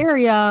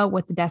hysteria,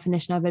 with the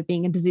definition of it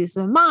being a disease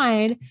of the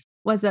mind,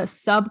 was a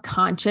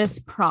subconscious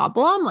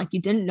problem, like you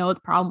didn't know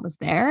the problem was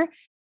there,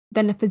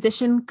 then a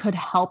physician could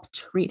help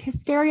treat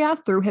hysteria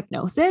through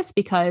hypnosis,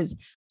 because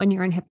when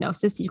you're in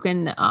hypnosis, you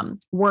can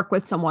work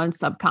with someone's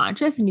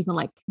subconscious and you can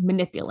like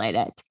manipulate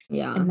it.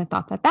 Yeah. And I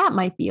thought that that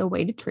might be a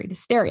way to treat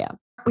hysteria.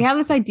 We have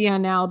this idea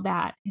now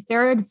that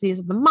hysteria is a disease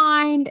of the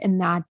mind,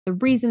 and that the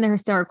reason they're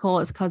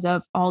hysterical is because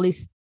of all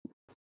these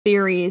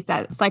theories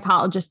that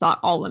psychologists thought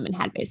all women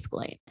had,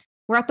 basically.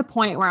 We're at the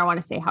point where I want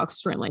to say how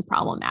extremely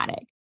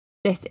problematic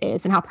this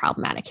is and how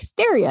problematic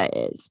hysteria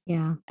is,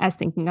 as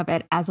thinking of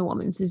it as a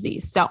woman's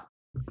disease. So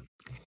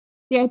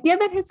the idea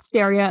that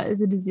hysteria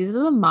is a disease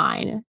of the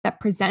mind that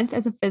presents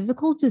as a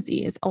physical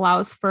disease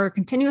allows for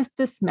continuous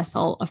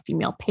dismissal of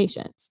female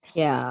patients.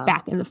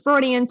 Back in the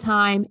Freudian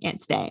time and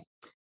today.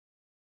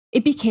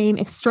 It became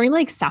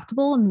extremely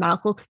acceptable in the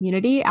medical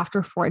community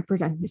after Freud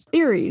presented his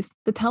theories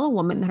to tell a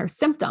woman that her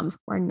symptoms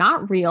were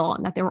not real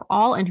and that they were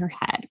all in her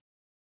head.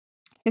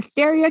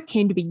 Hysteria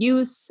came to be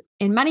used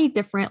in many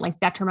different, like,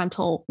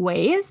 detrimental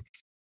ways.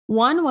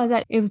 One was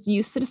that it was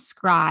used to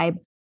describe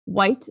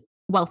white,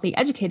 wealthy,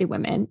 educated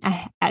women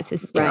as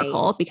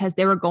hysterical because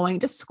they were going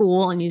to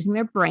school and using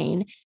their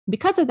brain.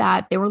 Because of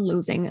that, they were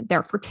losing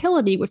their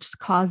fertility, which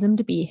caused them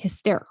to be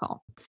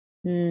hysterical.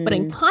 But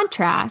in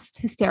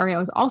contrast, hysteria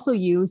was also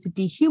used to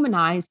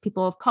dehumanize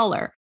people of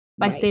color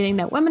by stating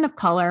that women of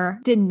color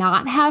did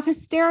not have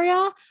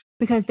hysteria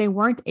because they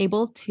weren't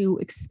able to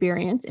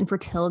experience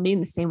infertility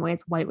in the same way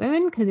as white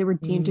women, because they were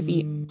deemed to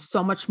be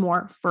so much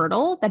more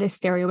fertile that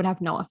hysteria would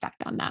have no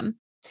effect on them.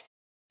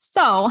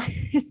 So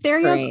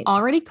hysteria is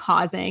already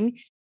causing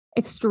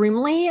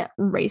extremely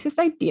racist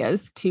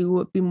ideas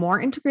to be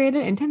more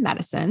integrated into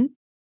medicine.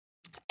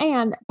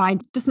 and by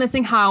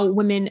dismissing how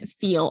women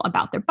feel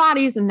about their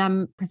bodies and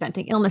them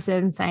presenting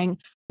illnesses and saying,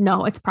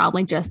 no, it's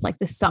probably just like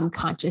this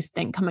subconscious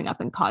thing coming up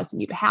and causing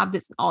you to have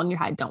this all in your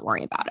head. Don't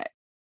worry about it.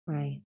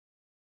 Right.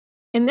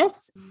 And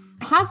this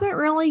hasn't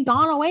really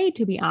gone away,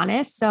 to be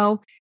honest.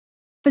 So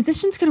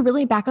physicians could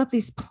really back up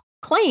these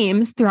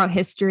claims throughout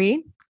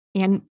history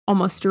and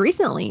almost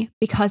recently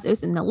because it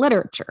was in the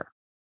literature.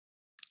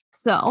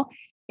 So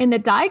in the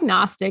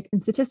Diagnostic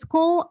and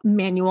Statistical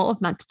Manual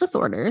of Mental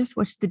Disorders,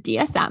 which is the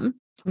DSM,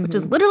 which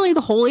is literally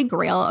the holy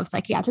grail of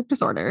psychiatric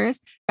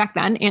disorders back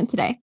then and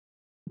today,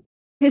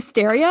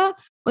 hysteria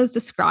was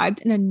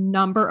described in a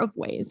number of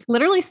ways,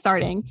 literally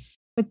starting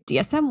with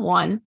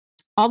DSM-1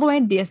 all the way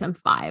to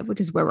DSM-5, which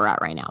is where we're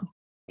at right now.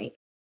 Right.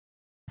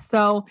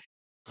 So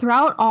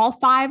throughout all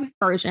 5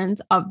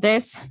 versions of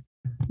this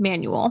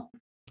manual,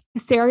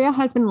 hysteria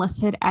has been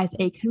listed as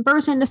a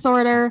conversion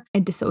disorder,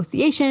 a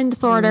dissociation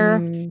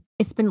disorder.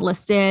 It's been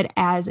listed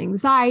as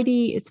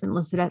anxiety. It's been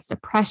listed as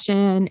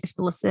depression. It's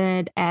been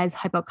listed as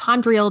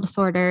hypochondrial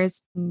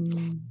disorders.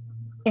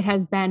 It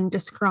has been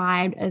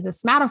described as a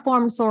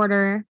somatoform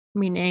disorder,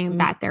 meaning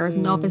that there is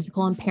no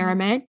physical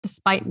impairment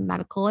despite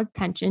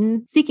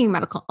seeking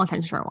medical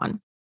attention for one.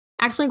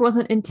 Actually, it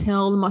wasn't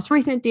until the most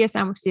recent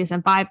DSM, which is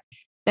DSM-5,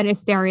 that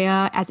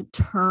hysteria as a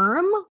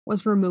term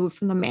was removed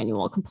from the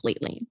manual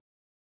completely.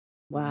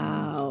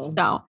 Wow.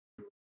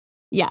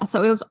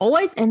 So it was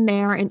always in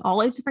there in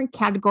all these different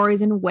categories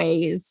and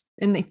ways.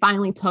 And they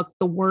finally took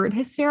the word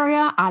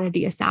hysteria out of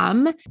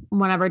DSM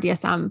whenever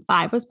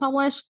DSM-5 was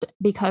published,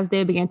 because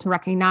they began to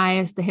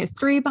recognize the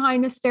history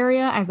behind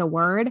hysteria as a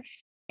word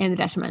and the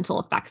detrimental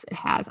effects it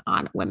has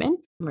on women.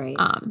 Right.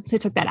 So they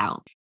took that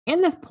out.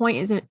 And this point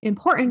is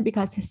important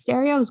because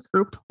hysteria was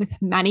grouped with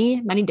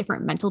many, many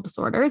different mental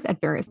disorders at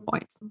various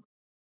points,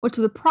 which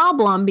is a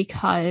problem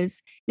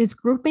because it is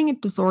grouping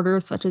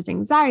disorders such as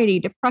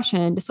anxiety,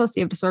 depression,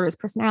 dissociative disorders,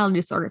 personality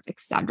disorders,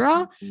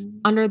 etc.,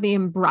 under the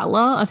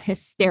umbrella of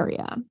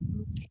hysteria.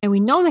 And we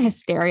know that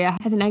hysteria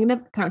has a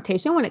negative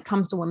connotation when it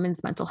comes to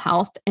women's mental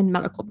health and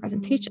medical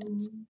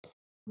presentations.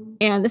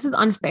 And this is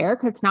unfair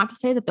because it's not to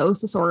say that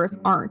those disorders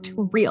aren't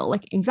real,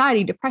 like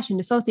anxiety, depression,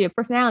 dissociative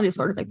personality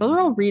disorders. Like those are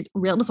all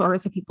real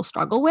disorders that people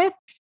struggle with.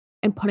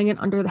 And putting it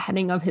under the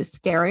heading of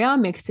hysteria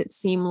makes it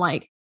seem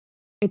like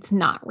it's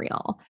not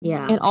real.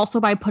 Yeah. And also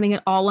by putting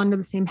it all under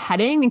the same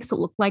heading makes it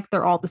look like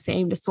they're all the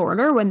same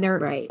disorder when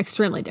they're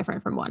extremely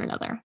different from one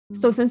another.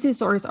 So since these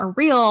disorders are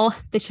real,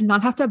 they should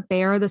not have to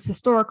bear this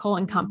historical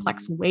and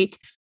complex weight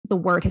the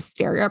word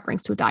hysteria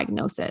brings to a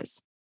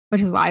diagnosis, which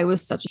is why it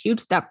was such a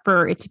huge step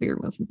for it to be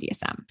removed from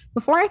DSM.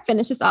 Before I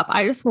finish this up,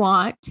 I just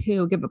want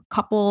to give a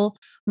couple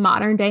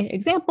modern day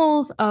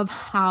examples of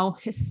how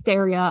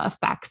hysteria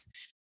affects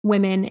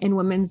women and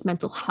women's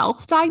mental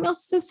health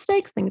diagnosis today,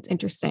 because I think it's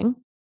interesting.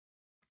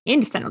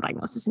 And just general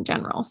diagnosis in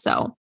general.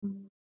 So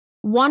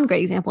one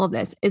great example of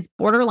this is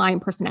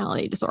borderline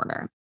personality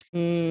disorder.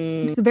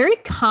 It's a very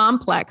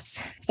complex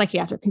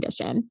psychiatric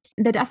condition.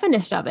 The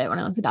definition of it, when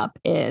I looked it up,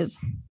 is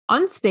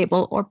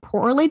unstable or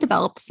poorly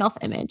developed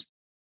self-image,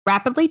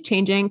 rapidly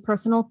changing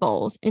personal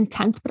goals,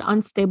 intense but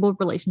unstable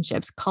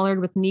relationships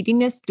colored with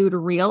neediness due to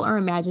real or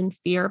imagined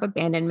fear of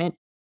abandonment,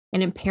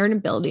 and impaired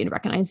ability to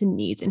recognize the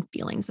needs and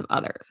feelings of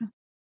others.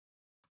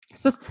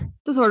 So this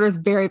disorder is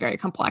very, very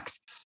complex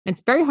and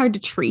it's very hard to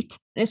treat.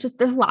 And it's just,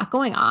 there's a lot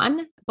going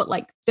on, but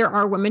like there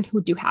are women who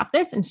do have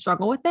this and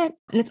struggle with it.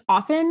 And it's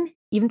often,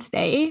 even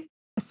today,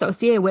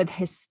 associated with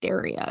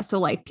hysteria. So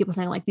like people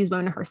saying like these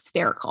women are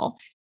hysterical,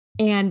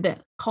 and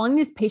calling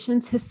these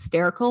patients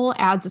hysterical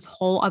adds this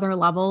whole other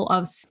level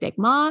of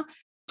stigma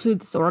to the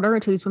disorder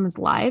and to these women's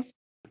lives,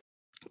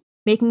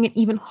 making it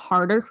even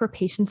harder for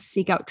patients to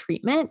seek out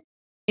treatment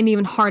and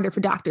even harder for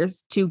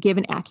doctors to give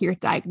an accurate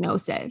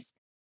diagnosis.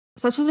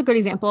 Such as a good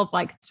example of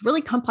like it's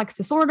really complex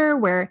disorder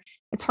where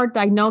it's hard to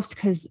diagnose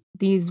because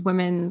these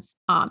women's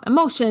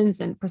emotions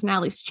and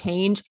personalities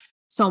change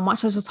so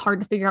much. It's just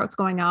hard to figure out what's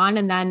going on.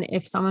 And then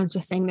if someone's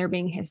just saying they're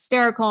being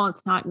hysterical,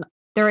 it's not,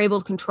 they're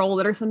able to control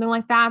it or something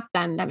like that,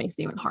 then that makes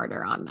it even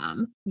harder on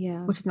them,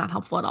 which is not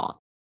helpful at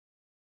all.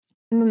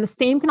 And then the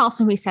same can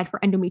also be said for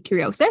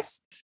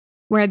endometriosis,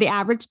 where the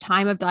average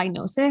time of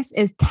diagnosis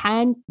is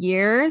 10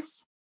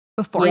 years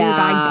before you're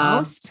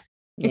diagnosed.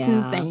 It's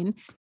insane.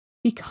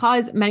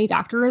 Because many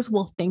doctors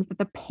will think that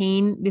the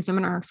pain these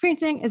women are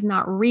experiencing is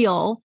not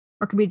real,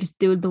 or could be just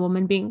due to the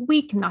woman being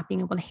weak and not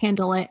being able to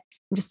handle it.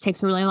 It just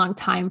takes a really long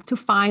time to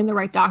find the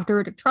right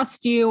doctor to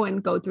trust you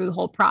and go through the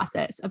whole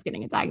process of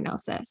getting a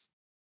diagnosis,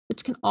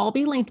 which can all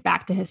be linked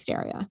back to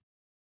hysteria.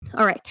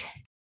 All right.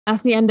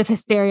 That's the end of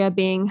hysteria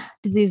being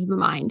disease of the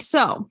mind.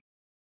 So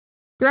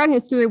throughout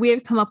history, we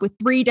have come up with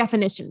 3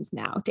 definitions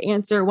now to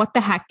answer what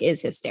the heck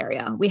is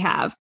hysteria. We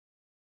have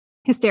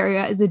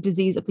hysteria is a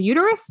disease of the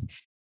uterus.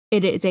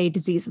 It is a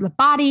disease of the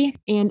body,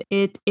 and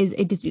it is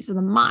a disease of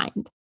the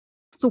mind.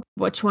 So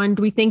which one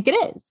do we think it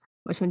is?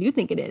 Which one do you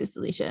think it is,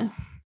 Alicia?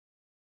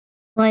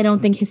 Well, I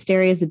don't think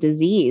hysteria is a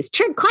disease.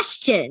 Trick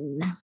question.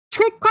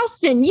 Trick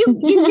question. You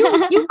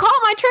call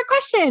my trick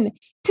question.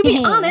 To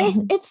be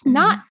honest, it's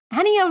not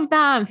any of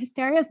them.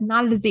 Hysteria is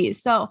not a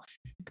disease. So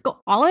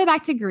go all the way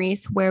back to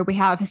Greece, where we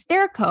have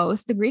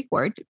hysterikos, the Greek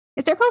word.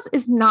 Hysterikos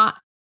is not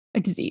a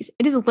disease.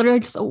 It is literally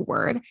just a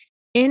word.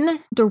 In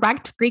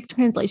direct Greek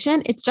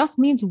translation, it just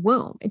means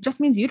womb. It just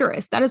means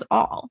uterus. That is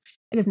all.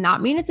 It does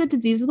not mean it's a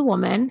disease of the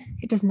woman.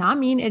 It does not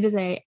mean it is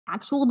an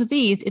actual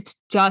disease. It's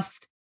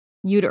just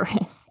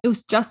uterus. It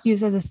was just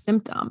used as a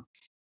symptom.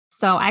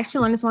 So I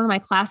actually learned this in one of my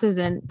classes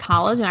in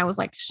college, and I was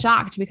like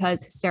shocked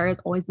because hysteria has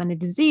always been a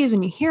disease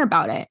when you hear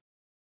about it,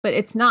 but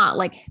it's not.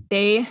 Like,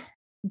 they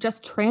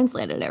just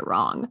translated it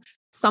wrong.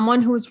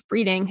 Someone who was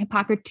reading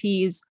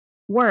Hippocrates'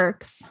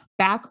 works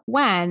back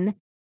when,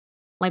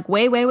 like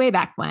way, way, way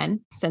back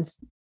when, since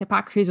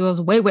Hippocrates was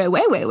way, way,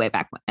 way, way, way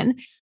back when,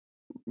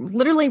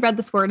 literally read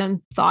this word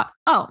and thought,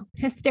 oh,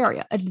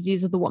 hysteria, a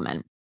disease of the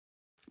woman.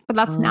 But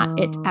that's not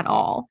it at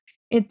all.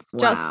 It's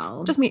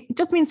just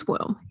means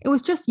womb. It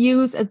was just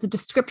used as a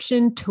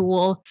description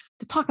tool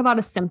to talk about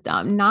a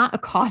symptom, not a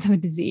cause of a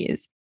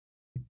disease.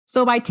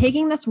 So by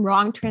taking this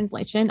wrong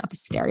translation of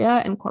hysteria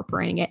and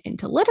incorporating it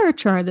into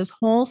literature, this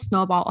whole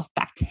snowball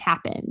effect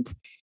happened.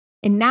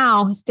 And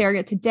now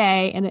hysteria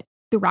today and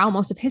throughout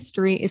most of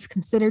history is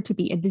considered to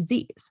be a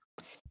disease,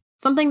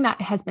 something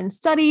that has been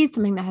studied,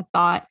 something that had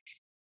thought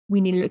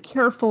we needed a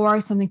cure for,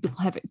 something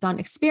people have done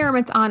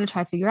experiments on to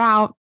try to figure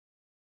out.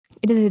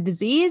 It is a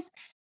disease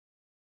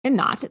and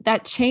not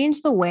that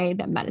changed the way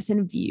that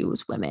medicine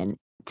views women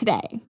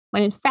today,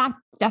 when in fact,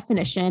 the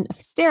definition of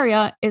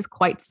hysteria is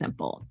quite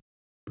simple.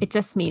 It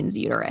just means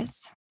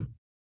uterus.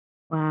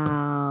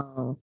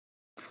 Wow.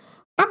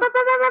 That's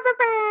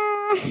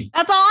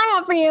all I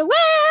have for you.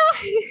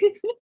 Woo!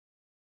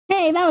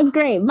 Hey, that was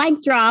great.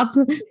 Mic drop.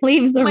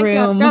 Leaves the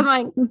room.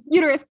 Like,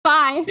 uterus,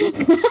 bye.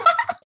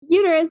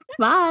 Uterus,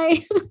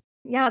 bye.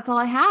 Yeah, that's all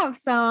I have.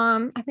 So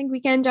I think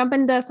we can jump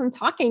into some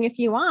talking if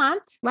you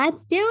want.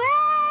 Let's do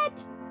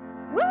it.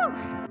 Woo!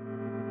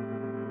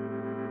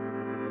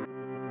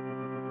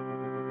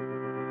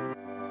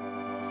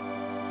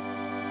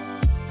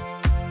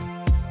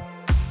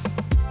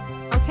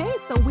 Okay,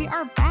 so we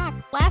are back.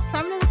 Last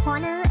Feminist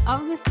Corner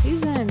of the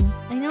season.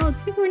 I know,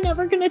 it's like we're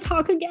never going to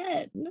talk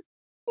again.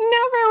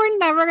 We're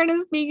never going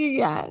to speak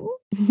again.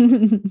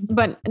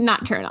 But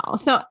not true at all.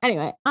 So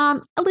anyway,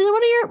 Aaliyah,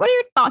 what are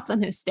your thoughts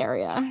on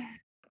hysteria?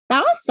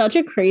 That was such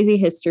a crazy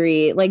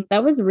history. Like,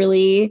 that was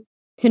really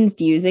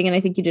confusing. And I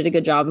think you did a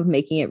good job of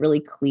making it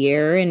really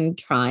clear and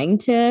trying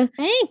to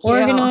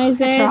organize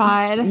it. I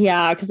tried.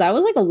 Yeah, because that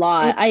was like a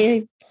lot.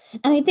 I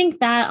think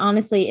that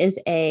honestly it's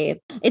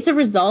a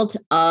result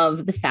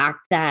of the fact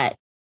that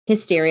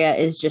hysteria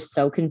is just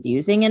so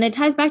confusing. And it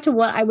ties back to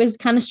what I was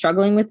kind of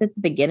struggling with at the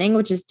beginning,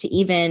 which is to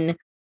even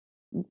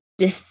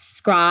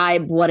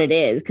describe what it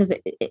is. Because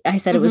I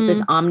said it was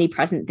this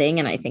omnipresent thing.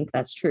 And I think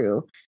that's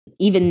true.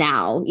 Even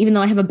now, even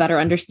though I have a better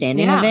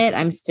understanding of it,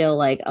 I'm still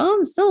like,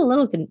 I'm still a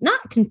little,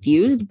 not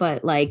confused,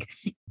 but like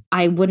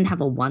I wouldn't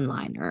have a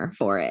one-liner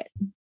for it.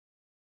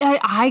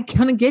 I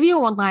couldn't give you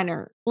a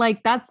one-liner.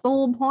 Like, that's the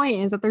whole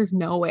point, is that there's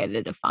no way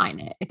to define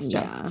it. It's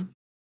just,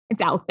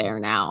 it's out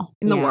there now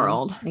in the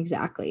world.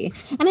 Exactly.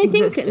 And I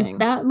think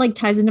that like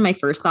ties into my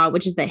first thought,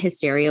 which is that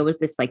hysteria was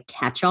this like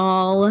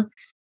catch-all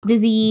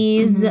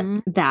disease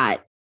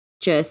that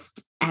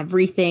just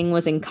everything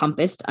was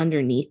encompassed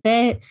underneath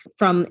it,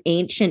 from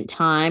ancient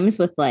times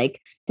with like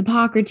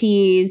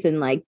Hippocrates and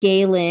like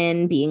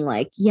Galen being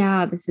like,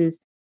 yeah, this is,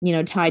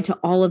 tied to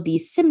all of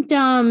these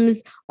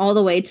symptoms, all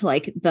the way to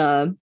like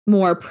the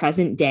more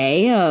present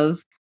day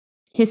of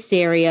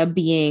hysteria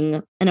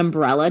being an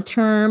umbrella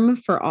term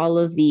for all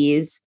of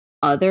these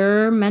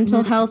other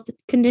mental health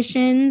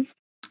conditions.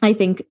 I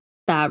think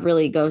that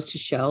really goes to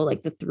show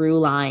like the through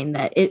line,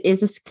 that it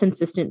is a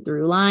consistent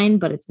through line,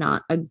 but it's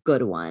not a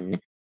good one.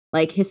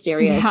 Like,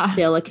 hysteria is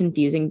still a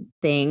confusing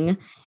thing,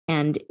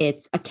 and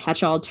it's a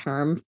catch-all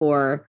term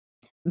for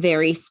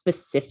very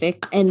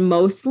specific and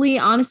mostly,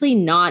 honestly,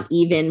 not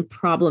even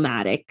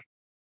problematic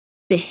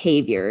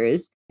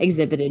behaviors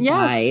exhibited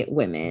by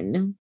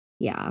women.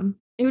 Yeah.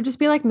 It would just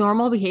be like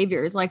normal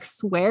behaviors, like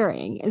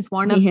swearing is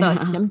one of the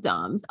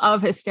symptoms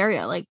of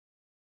hysteria. Like,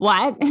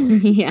 what?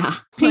 Yeah,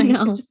 like, I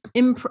know. It's just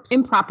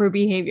improper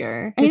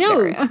behavior.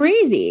 Hysteria. I know,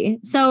 crazy.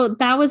 So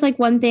that was like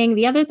one thing.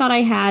 The other thought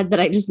I had that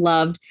I just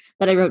loved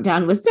that I wrote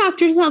down was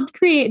doctors helped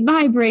create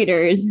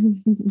vibrators.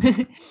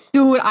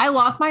 Dude, I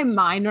lost my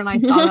mind when I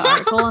saw the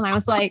article, and I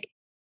was like,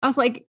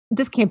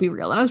 this can't be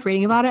real. And I was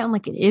reading about it. I'm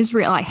like, it is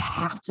real. I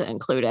have to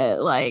include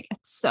it. Like,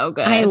 it's so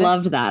good. I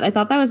loved that. I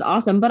thought that was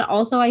awesome. But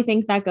also I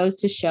think that goes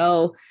to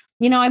show,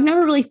 I've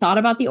never really thought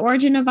about the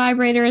origin of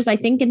vibrators. I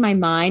think in my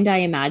mind, I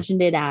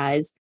imagined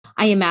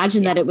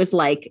that it was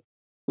like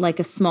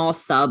a small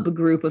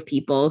subgroup of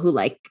people who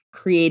like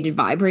created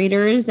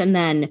vibrators, and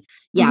then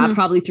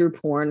probably through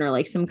porn or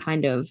like some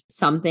kind of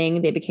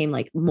something, they became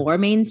like more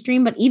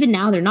mainstream. But even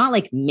now they're not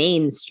like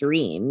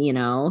mainstream,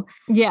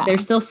 they're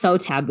still so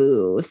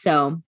taboo.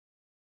 So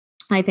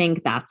I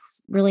think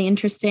that's really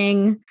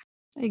interesting.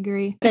 I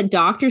agree that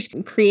doctors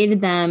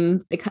created them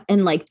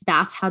and like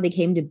that's how they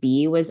came to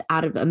be, was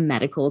out of a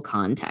medical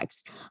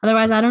context.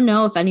 Otherwise, I don't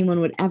know if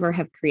anyone would ever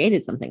have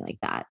created something like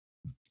that.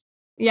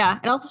 Yeah.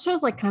 It also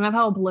shows like kind of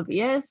how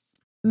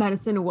oblivious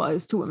medicine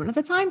was to women at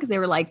the time because they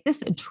were like, this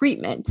is a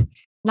treatment,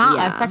 not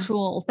a Yeah.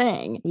 sexual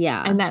thing.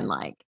 Yeah. And then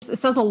like it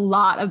says a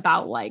lot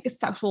about like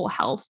sexual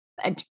health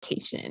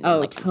education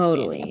and like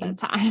totally. understanding at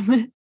that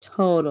time.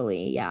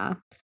 Totally. Yeah.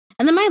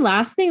 And then my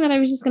last thing that I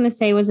was just going to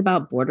say was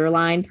about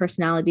borderline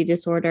personality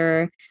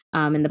disorder,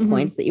 and the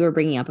points that you were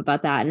bringing up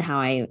about that, and how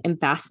I am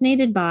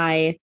fascinated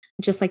by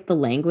just like the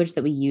language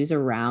that we use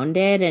around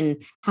it,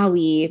 and how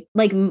we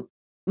like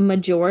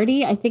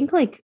majority. I think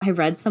like I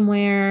read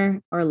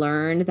somewhere or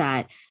learned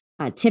that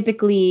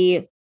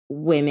typically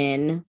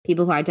women,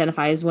 people who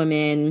identify as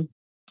women,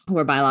 who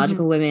are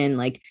biological women,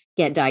 like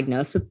get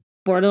diagnosed with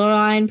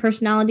borderline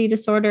personality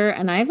disorder.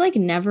 And I've like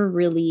never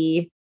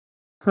really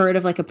heard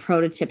of like a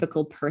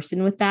prototypical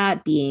person with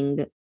that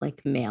being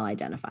like male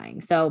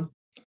identifying. So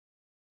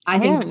I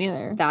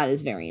think that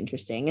is very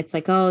interesting. It's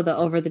like, oh, the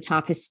over the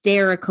top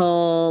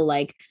hysterical,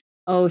 like,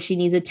 oh, she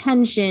needs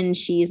attention.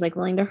 She's like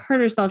willing to hurt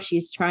herself.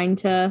 She's trying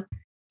to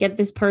get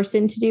this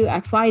person to do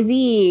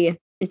XYZ.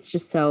 It's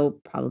just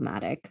so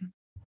problematic.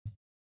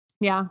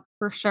 Yeah,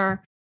 for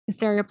sure.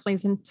 Hysteria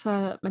plays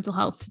into mental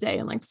health today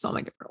in like so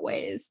many different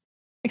ways,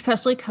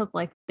 especially because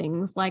like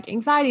things like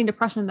anxiety and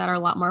depression that are a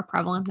lot more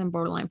prevalent than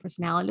borderline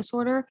personality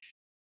disorder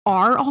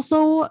are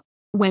also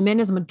women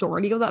as a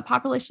majority of that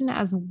population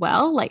as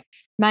well. Like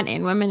men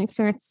and women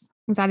experience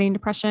anxiety and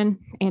depression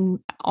and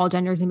all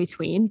genders in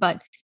between,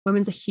 but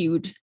women's a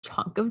huge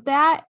chunk of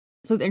that.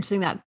 So it's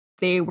interesting that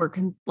they were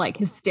like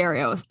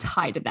hysteria was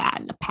tied to that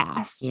in the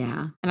past.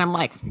 Yeah. And I'm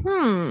like,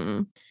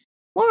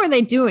 what were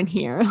they doing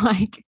here?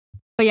 Like,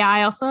 but yeah,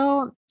 I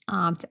also,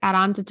 to add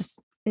on to just,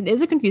 it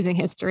is a confusing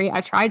history.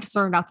 I tried to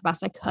sort it out the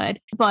best I could,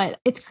 but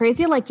it's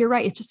crazy. Like you're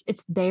right.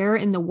 It's there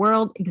in the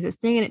world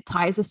existing and it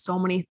ties to so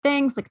many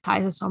things, like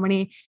ties to so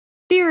many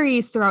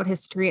theories throughout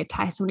history. It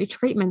ties to so many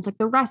treatments, like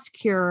the rest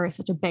cure is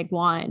such a big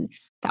one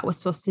that was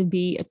supposed to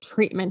be a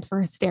treatment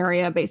for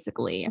hysteria,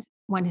 basically,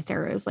 when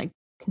hysteria is like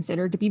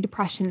considered to be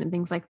depression and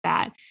things like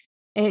that.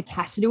 It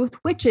has to do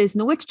with witches and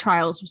the witch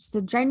trials, which is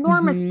a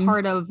ginormous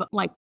part of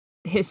like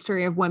the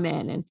history of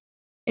women. And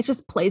it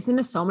just plays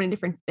into so many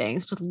different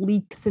things, just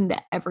leaks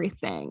into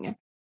everything,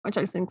 which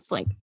I just think is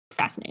like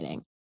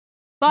fascinating.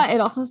 But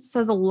it also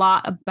says a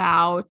lot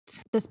about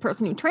this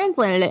person who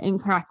translated it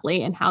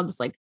incorrectly and how this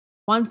like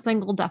one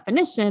single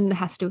definition that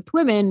has to do with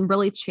women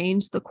really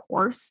changed the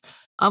course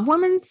of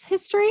women's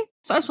history.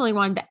 So I just really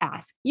wanted to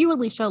ask you,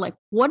 Alicia, like,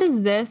 what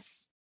is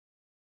this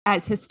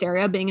as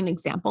hysteria being an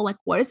example? Like,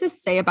 what does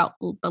this say about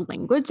the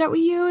language that we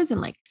use? And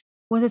like,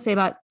 what does it say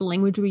about the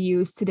language we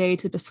use today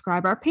to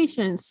describe our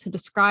patients, to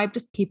describe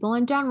just people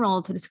in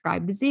general, to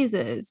describe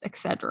diseases,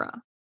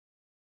 etc.?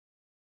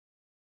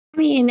 I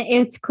mean,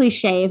 it's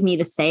cliche of me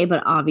to say,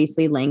 but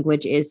obviously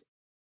language is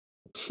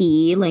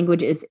key.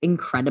 Language is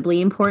incredibly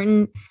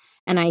important.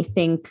 And I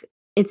think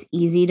it's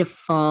easy to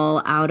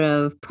fall out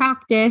of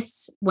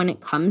practice when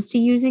it comes to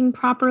using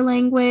proper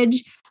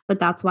language, but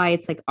that's why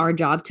it's like our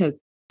job to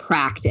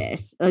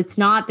practice. It's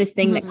not this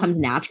thing that comes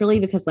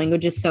naturally because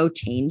language is so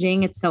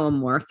changing. It's so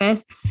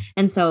amorphous.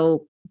 And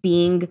so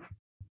being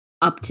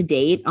up to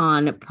date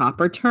on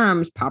proper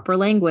terms, proper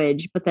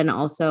language, but then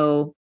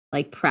also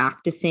like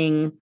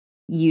practicing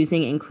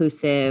using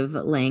inclusive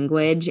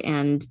language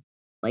and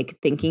like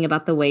thinking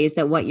about the ways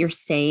that what you're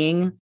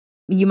saying,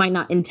 you might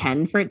not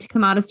intend for it to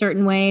come out a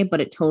certain way, but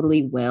it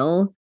totally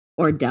will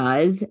or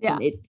does. Yeah.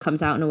 And it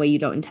comes out in a way you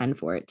don't intend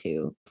for it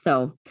to.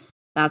 So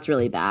that's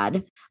really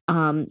bad.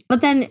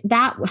 But then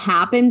that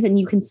happens and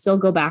you can still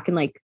go back and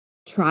like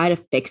try to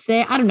fix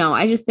it. I don't know.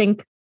 I just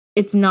think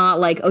it's not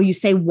like, oh, you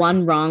say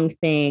one wrong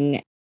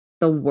thing,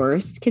 the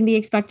worst can be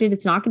expected.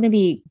 It's not going to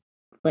be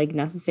like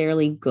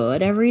necessarily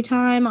good every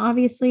time,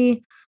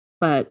 obviously.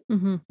 But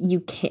you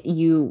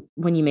can't,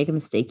 when you make a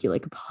mistake, you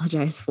like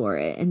apologize for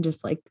it and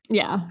just like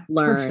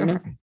learn.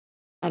 Sure.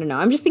 I don't know.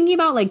 I'm just thinking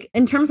about like,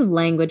 in terms of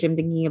language, I'm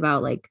thinking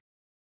about like,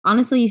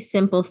 honestly,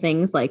 simple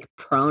things like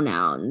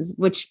pronouns,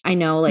 which I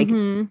know like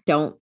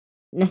don't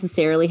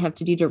necessarily have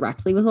to do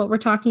directly with what we're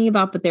talking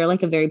about, but they're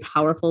like a very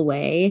powerful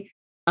way,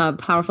 a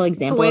powerful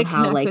example of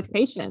how like with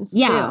patients.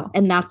 Yeah. Too.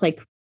 And that's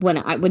like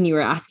when you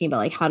were asking about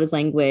like, how does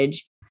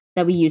language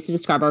that we use to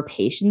describe our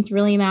patients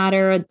really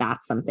matter?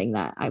 That's something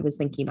that I was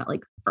thinking about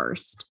like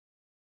first.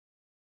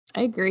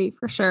 I agree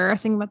for sure. I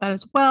was thinking about that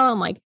as well. And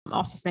like, I'm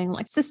also saying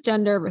like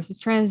cisgender versus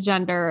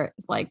transgender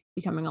is like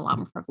becoming a lot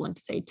more prevalent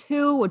to say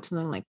too, which is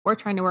something like we're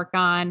trying to work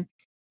on.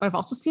 But I've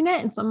also seen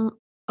it in some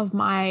of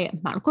my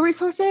medical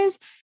resources.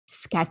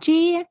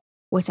 Sketchy,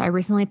 which I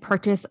recently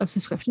purchased a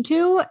subscription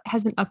to,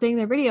 has been updating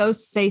their videos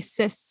to say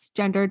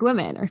cisgendered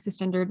women or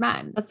cisgendered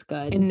men. That's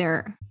good. In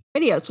their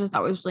videos, which I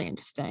thought was really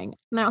interesting.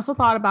 And I also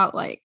thought about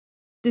like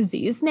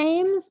disease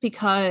names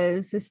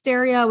because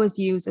hysteria was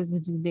used as a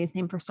disease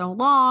name for so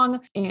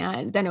long.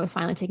 And then it was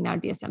finally taken out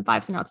of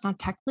DSM-5. So now it's not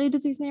technically a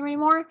disease name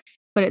anymore,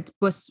 but it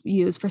was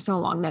used for so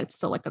long that it's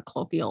still like a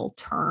colloquial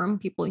term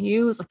people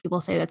use. Like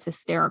people say that's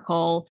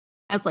hysterical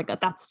as like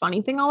that's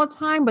funny thing all the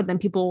time, but then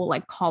people will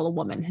like call a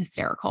woman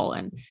hysterical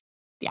and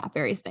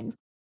various things.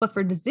 But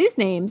for disease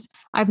names,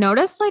 I've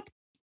noticed like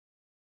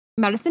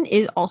medicine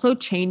is also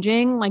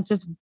changing, like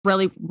just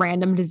really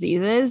random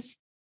diseases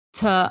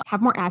to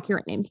have more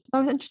accurate names. That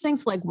was interesting.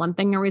 So like one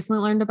thing I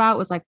recently learned about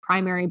was like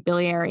primary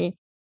biliary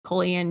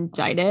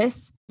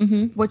cholangitis,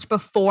 which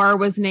before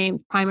was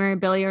named primary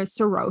biliary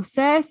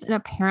cirrhosis. And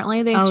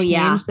apparently they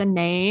changed the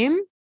name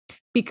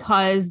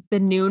because the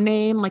new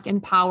name like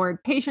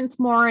empowered patients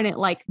more, and it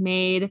like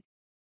made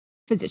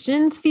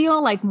physicians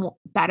feel like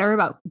better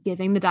about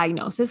giving the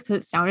diagnosis because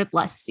it sounded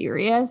less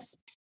serious.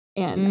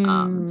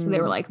 And so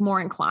they were like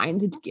more inclined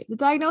to give the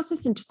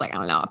diagnosis, and just like, I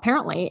don't know,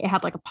 apparently it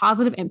had like a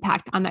positive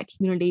impact on that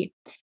community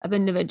of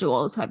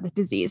individuals who have the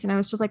disease. And I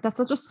was just like, that's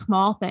such a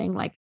small thing.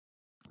 Like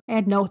I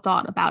had no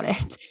thought about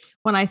it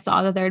when I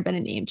saw that there had been a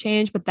name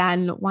change. But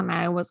then when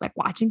I was like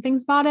watching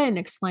things about it and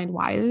explained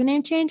why there's a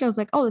name change, I was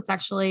like, oh, it's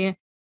actually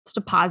such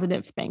a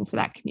positive thing for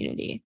that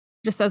community.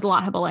 Just says a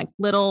lot about like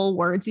little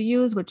words you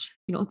use, which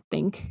you don't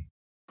think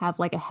have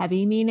like a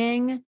heavy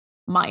meaning,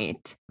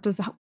 might.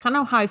 Just kind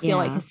of how I feel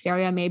like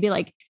hysteria, maybe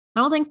like,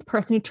 I don't think the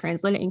person who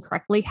translated it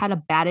incorrectly had a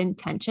bad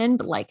intention,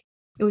 but like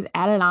it was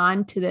added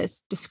on to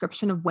this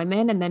description of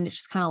women. And then it's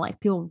just kind of like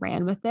people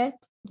ran with it.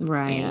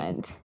 Right.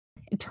 And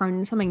it turned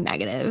into something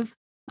negative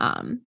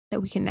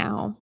that we can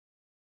now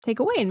take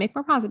away and make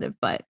more positive.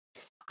 But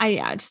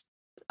I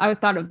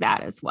thought of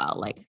that as well.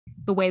 Like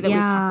the way that we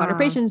talk about our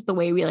patients, the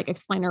way we like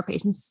explain our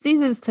patients'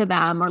 diseases to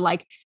them, or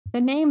like the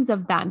names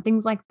of them,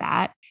 things like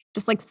that.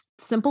 Just like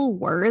simple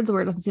words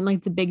where it doesn't seem like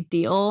it's a big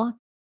deal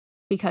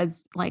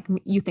because like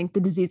you think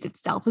the disease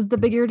itself is the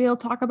bigger deal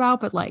to talk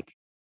about, but like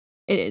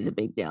it is a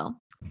big deal.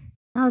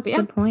 Oh, that's a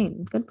good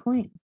point. Good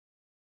point.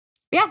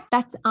 Yeah,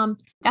 that's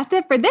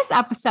it for this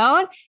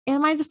episode.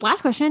 And my just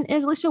last question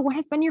is, Alicia, what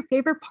has been your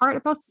favorite part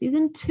about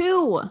season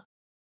 2?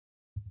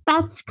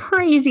 That's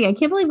crazy. I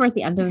can't believe we're at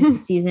the end of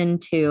season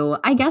 2.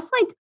 I guess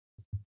like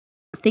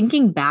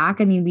thinking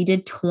back, I mean, we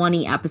did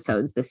 20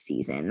 episodes this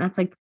season. That's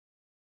like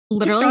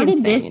literally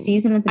insane. This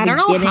season at the beginning. I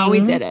don't know how we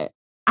did it.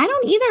 I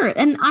don't either.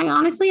 And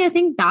I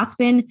think that's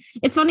been,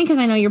 it's funny because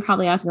I know you're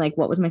probably asking like,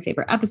 what was my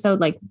favorite episode?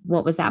 Like,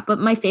 what was that? But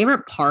my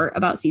favorite part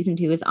about season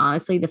 2 is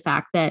honestly the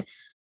fact that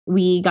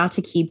we got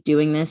to keep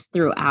doing this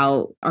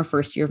throughout our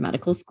first year of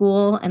medical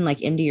school and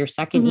like into your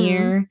second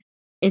year.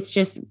 It's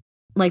just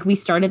like, we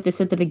started this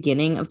at the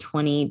beginning of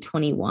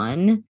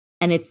 2021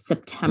 and it's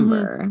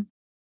September.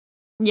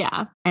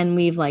 Yeah. And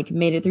we've like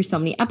made it through so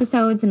many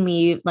episodes, and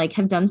we like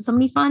have done so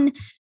many fun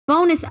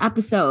bonus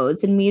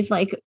episodes, and we've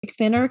like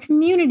expanded our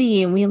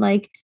community, and we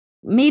like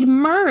made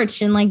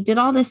merch and like did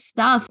all this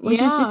stuff,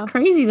 which is just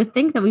crazy to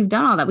think that we've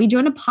done all that. We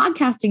joined a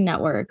podcasting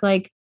network.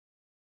 Like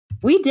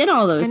we did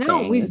all those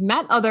things. We've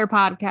met other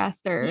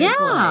podcasters.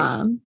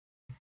 Yeah.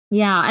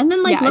 Yeah. And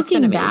then like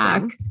looking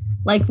back,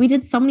 like we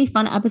did so many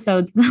fun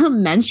episodes. The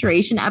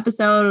menstruation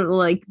episode will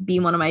like be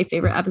one of my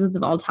favorite episodes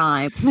of all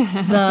time.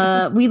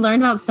 We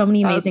learned about so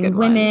many amazing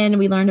women.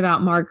 We learned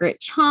about Margaret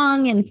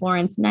Chung and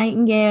Florence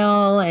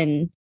Nightingale,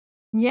 and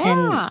you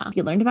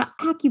learned about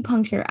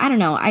acupuncture. I don't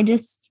know.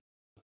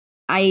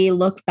 I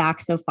look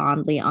back so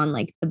fondly on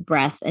like the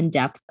breadth and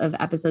depth of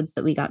episodes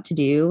that we got to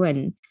do,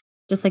 and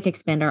just like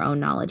expand our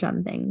own knowledge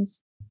on things.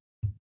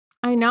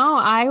 I know.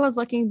 I was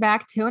looking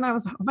back too, and I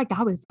was like, oh my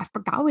God, I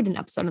forgot we did an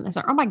episode on this.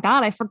 Or, oh my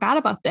God, I forgot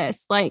about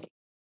this. Like,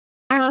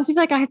 I honestly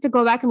feel like I have to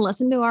go back and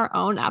listen to our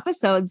own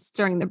episodes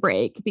during the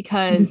break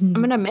because I'm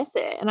going to miss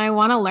it. And I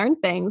want to learn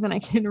things, and I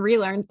can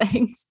relearn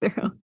things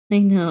through. I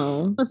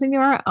know. Listening to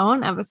our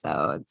own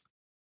episodes.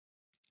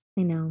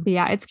 I know. But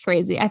yeah, it's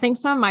crazy. I think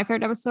some of my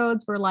favorite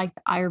episodes were like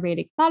the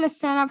Ayurvedic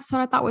medicine episode.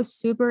 I thought was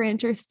super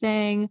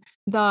interesting.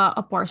 The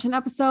abortion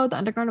episode, the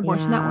Underground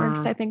Abortion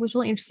Networks, I think was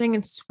really interesting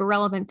and super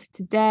relevant to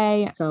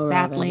today. So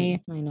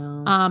sadly, relevant.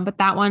 I know. But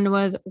that one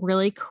was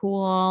really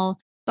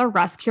cool. The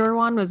Rest Cure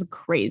one was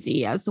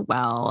crazy as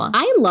well.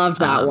 I loved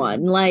that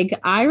one. Like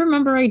I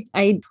remember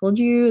I told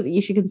you that you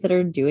should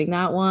consider doing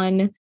that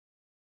one.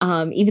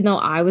 Even though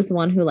I was the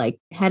one who like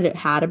had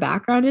a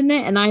background in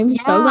it, and I'm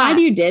so glad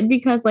you did,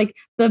 because like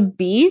the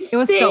beef, it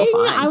was so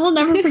fun. I will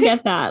never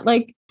forget that.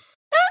 Like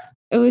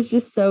it was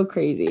just so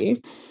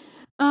crazy.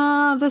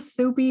 The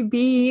soupy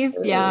beef.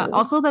 Yeah.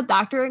 Also the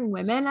Doctoring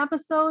Women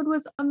episode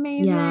was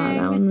amazing. Yeah,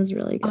 that one was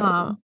really good.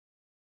 Oh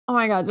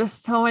my God,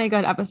 just so many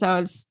good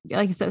episodes.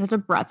 Like you said, such a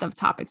breadth of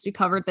topics we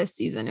covered this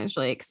season. It was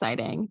really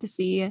exciting to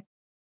see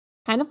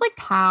kind of like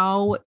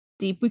how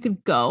deep we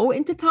could go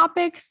into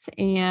topics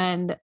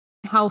and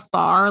how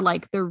far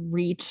like the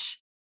reach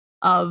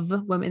of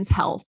women's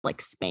health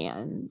like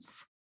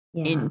spans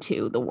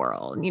into the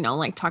world, you know,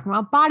 like talking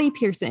about body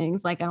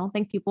piercings. Like I don't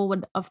think people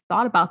would have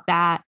thought about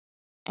that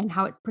and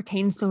how it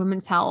pertains to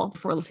women's health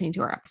before listening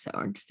to our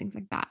episode, just things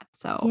like that.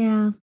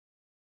 So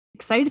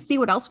excited to see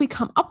what else we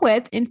come up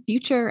with in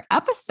future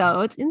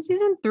episodes in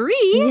season 3.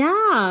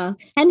 Yeah.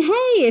 And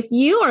hey, if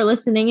you are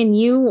listening and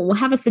you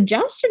have a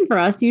suggestion for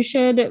us, you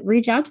should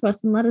reach out to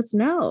us and let us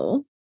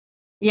know.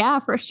 Yeah,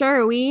 for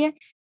sure. We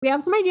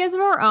have some ideas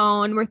of our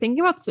own. We're thinking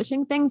about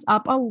switching things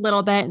up a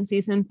little bit in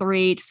season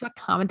 3 just to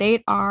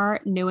accommodate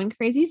our new and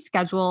crazy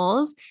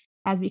schedules.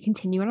 as we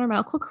continue in our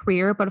medical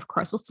career. But of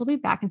course, we'll still be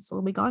back and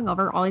still be going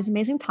over all these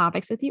amazing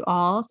topics with you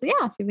all. So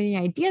yeah, if you have any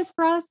ideas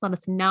for us, let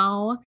us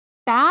know.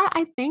 That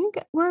I think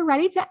we're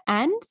ready to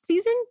end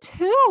season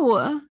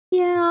 2.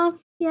 Yeah.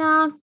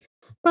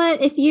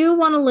 But if you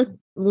want to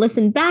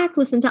listen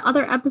to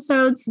other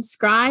episodes,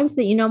 subscribe so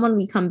that you know when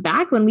we come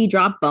back, when we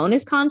drop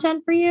bonus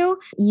content for you.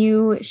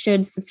 You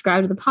should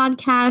subscribe to the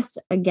podcast.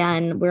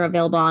 Again, we're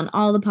available on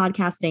all the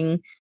podcasting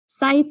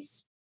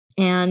sites,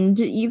 and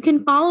you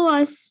can follow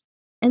us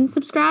and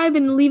subscribe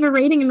and leave a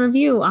rating and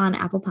review on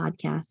Apple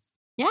Podcasts.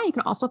 Yeah, you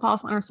can also follow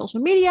us on our social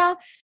media.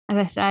 As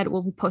I said,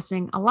 we'll be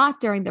posting a lot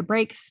during the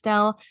break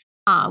still.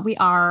 We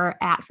are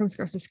at From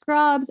Skirts to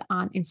Scrubs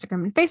on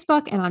Instagram and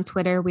Facebook, and on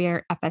Twitter, we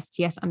are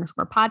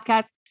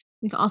FSTS_podcast.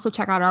 You can also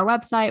check out our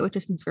website, which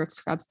is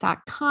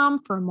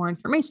FromSkirtsToScrubs.com, for more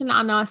information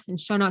on us and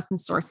show notes and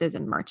sources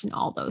and merch and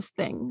all those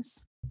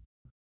things.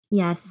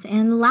 Yes.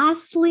 And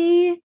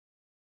lastly,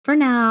 for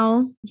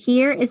now,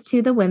 here is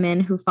to the women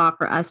who fought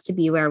for us to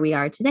be where we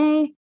are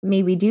today.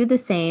 May we do the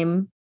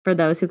same for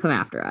those who come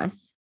after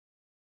us.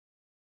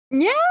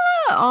 Yeah.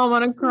 Oh, I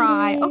want to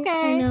cry. Bye. Okay.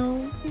 I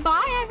know.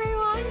 Bye,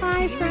 everyone.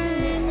 Bye, friends.